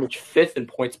coordinator, they finished 5th in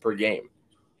points per game.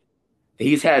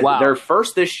 He's had their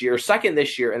first this year, second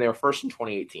this year, and they were first in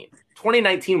 2018.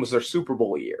 2019 was their Super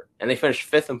Bowl year, and they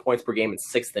finished 5th in points per game and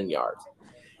 6th in yards.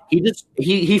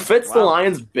 He fits the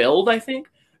Lions' build, I think,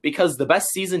 because the best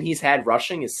season he's had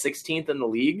rushing is 16th in the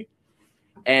league,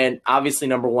 and obviously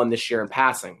number 1 this year in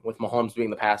passing, with Mahomes being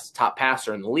the top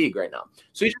passer in the league right now.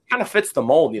 So he just kind of fits the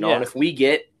mold, And if we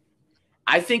get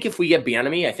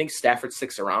Bieniemy, I think Stafford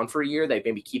sticks around for a year. They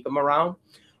maybe keep him around.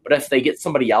 But if they get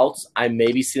somebody else, I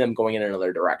maybe see them going in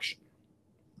another direction.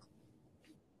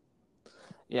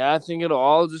 Yeah, I think it'll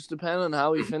all just depend on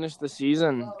how we finish the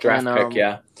season. Draft pick,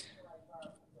 yeah.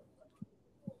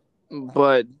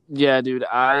 But yeah, dude,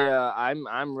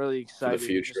 I'm really excited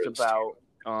about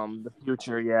the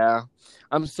future. Yeah,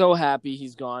 I'm so happy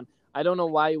he's gone. I don't know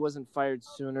why he wasn't fired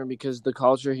sooner, because the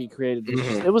culture he created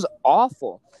it was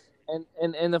awful.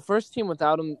 And the first team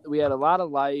without him, we had a lot of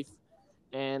life.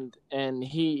 And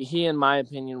he, in my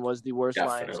opinion, was the worst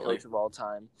Lions coach of all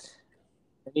time.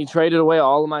 And he traded away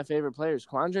all of my favorite players.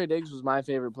 Quandre Diggs was my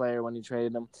favorite player when he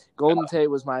traded him. Golden Tate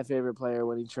was my favorite player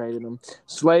when he traded him.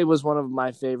 Slay was one of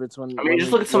my favorites when.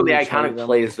 Just look at some of the iconic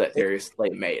plays that Darius Slay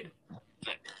made.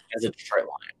 as a Detroit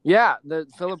Lion. Yeah, the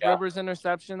Phillip Rivers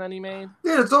interception that he made.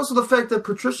 Yeah, it's also the fact that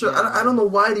Patricia, I don't know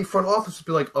why the front office would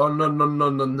be like, oh,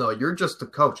 no, you're just a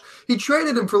coach. He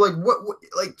traded him for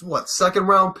what, second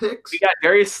round picks? We got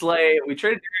Darius Slay. We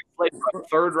traded Darius Slay for a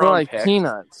third round pick.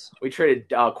 Peanuts. We traded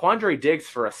Quandre Diggs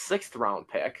for a 6th round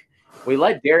pick. We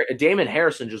let Damon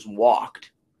Harrison just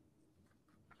walked.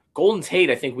 Golden Tate,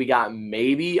 I think we got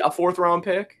maybe a 4th round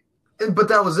pick. But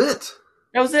that was it.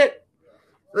 That was it.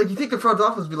 Like, you think the front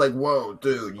office would be like, whoa,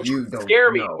 dude, Which you would don't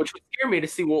scare me. know. Which would scare me to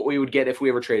see what we would get if we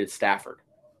ever traded Stafford.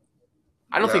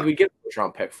 I don't think we'd get a 1st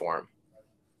round pick for him.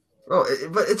 Oh,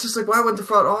 but it's just like, why wouldn't the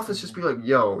front office just be like,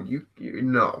 yo, you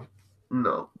no.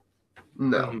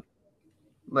 Mm-hmm.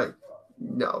 Like,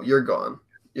 no, you're gone.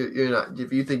 You're not.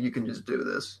 If you think you can just do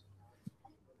this.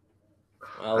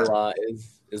 Well,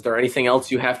 is there anything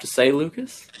else you have to say,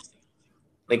 Lucas? I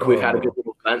think we've had a good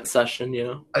little vent session, you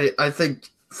know? I think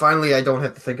finally I don't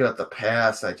have to think about the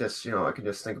past. I just, I can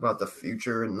just think about the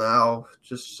future and now.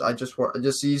 Just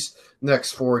these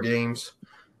next 4 games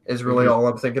is really all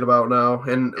I'm thinking about now.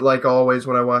 And like always,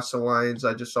 when I watch the Lions,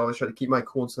 I just always try to keep my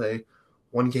cool and say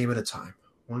 1 game at a time.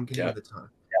 1 game at a time.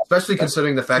 Especially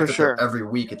considering the fact that they're every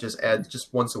week, it just adds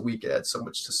just once a week. It adds so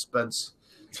much suspense.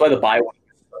 That's why the bye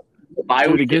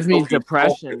week it gives me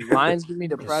depression. Lions give me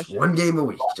depression. Just 1 game a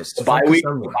week. Just the bye week.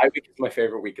 The bye week is my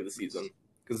favorite week of the season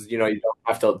because you don't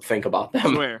have to think about them.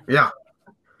 I swear. Yeah.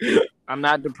 I'm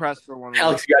not depressed for 1 week.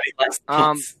 Alex, you got any last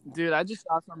thoughts? Dude, I just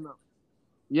saw something.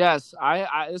 Yes,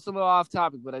 I it's a little off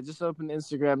topic, but I just opened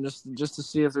Instagram just to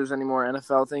see if there's any more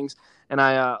NFL things, and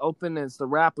I opened it's the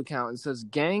Rap account. It says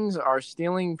gangs are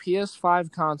stealing PS5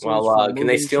 consoles. Well, can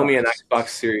they steal me an Xbox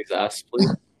Series S,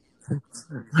 please?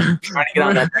 I'm trying to get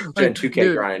on that next gen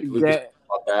 2K grind. Lucas,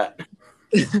 about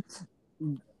that.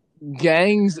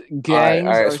 Gangs. All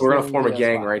right. So we're gonna form a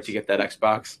gang, right, to get that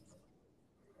Xbox.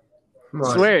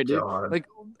 I swear, dude. Like,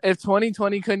 if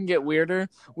 2020 couldn't get weirder,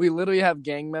 we literally have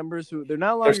gang members who they're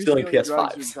not longer stealing drugs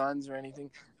PS5s, or guns or anything.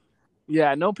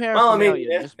 Yeah, no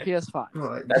paraphernalia, just PS5.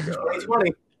 Oh, that's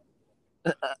 2020.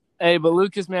 Hey, but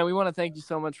Lucas, man, we want to thank you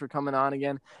so much for coming on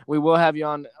again. We will have you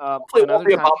on another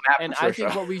time. And I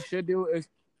think what we should do is,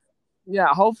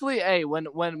 hopefully, hey, when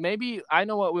maybe I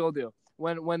know what we'll do.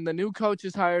 When the new coach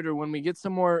is hired or when we get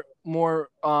some more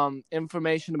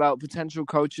information about potential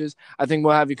coaches, I think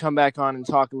we'll have you come back on and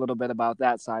talk a little bit about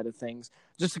that side of things,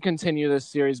 just to continue this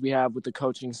series we have with the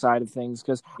coaching side of things,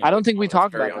 because I don't think we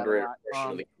talked about that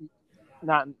a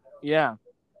lot.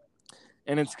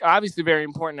 And it's obviously very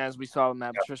important, as we saw with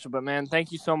Matt Patricia. But, man,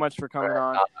 thank you so much for coming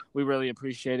on. We really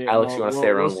appreciate it. Alex, you want to stay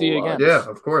around? We'll see you again. Yeah,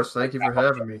 of course. Thank you for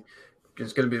having me.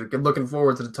 It's going to be looking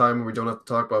forward to the time when we don't have to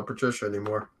talk about Patricia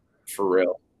anymore. For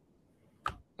real.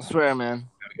 I swear, man.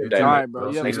 All right, bro.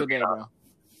 You have a good day, bro.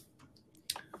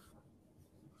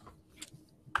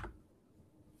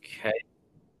 Okay.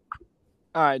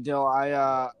 All right, Dill.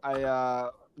 I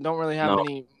don't really have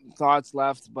any thoughts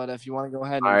left, but if you want to go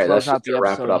ahead and close out the episode,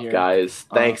 wrap it up, guys.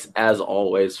 Thanks as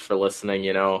always for listening.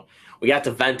 We got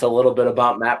to vent a little bit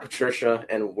about Matt Patricia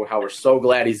and how we're so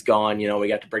glad he's gone. We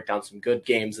got to break down some good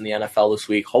games in the NFL this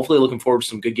week. Hopefully looking forward to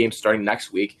some good games starting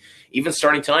next week. Even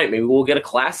starting tonight, maybe we'll get a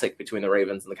classic between the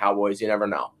Ravens and the Cowboys. You never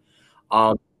know.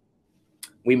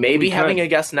 We may be having a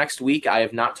guest next week. I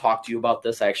have not talked to you about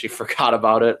this. I actually forgot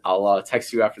about it. I'll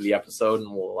text you after the episode,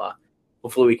 and we'll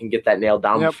hopefully we can get that nailed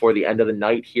down before the end of the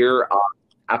night here.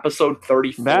 Episode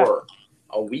 34,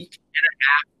 a week and a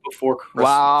half before Christmas.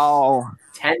 Wow.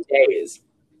 10 days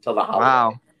till the holiday.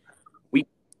 Wow.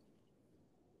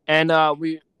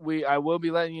 I will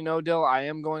be letting you know, Dill, I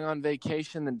am going on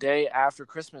vacation the day after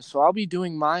Christmas, so I'll be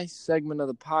doing my segment of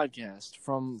the podcast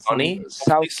from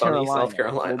South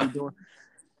Carolina.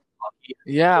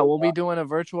 We'll be doing a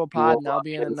virtual pod, and I'll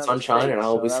be in another sunshine, state, and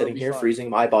I'll be sitting here freezing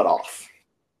my butt off.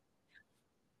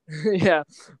 Yeah,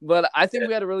 but I think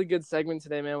we had a really good segment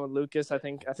today, man, with Lucas. I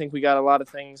think we got a lot of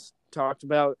things talked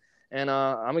about, and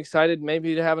I'm excited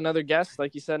maybe to have another guest,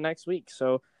 like you said, next week.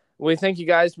 So we thank you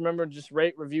guys. Remember, just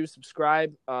rate, review,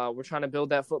 subscribe. We're trying to build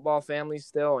that football family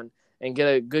still and get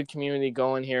a good community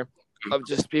going here of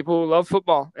just people who love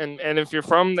football. And if you're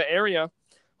from the area,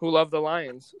 who love the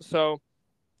Lions. So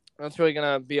that's really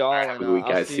going to be all. And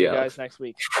I'll see you guys next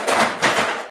week.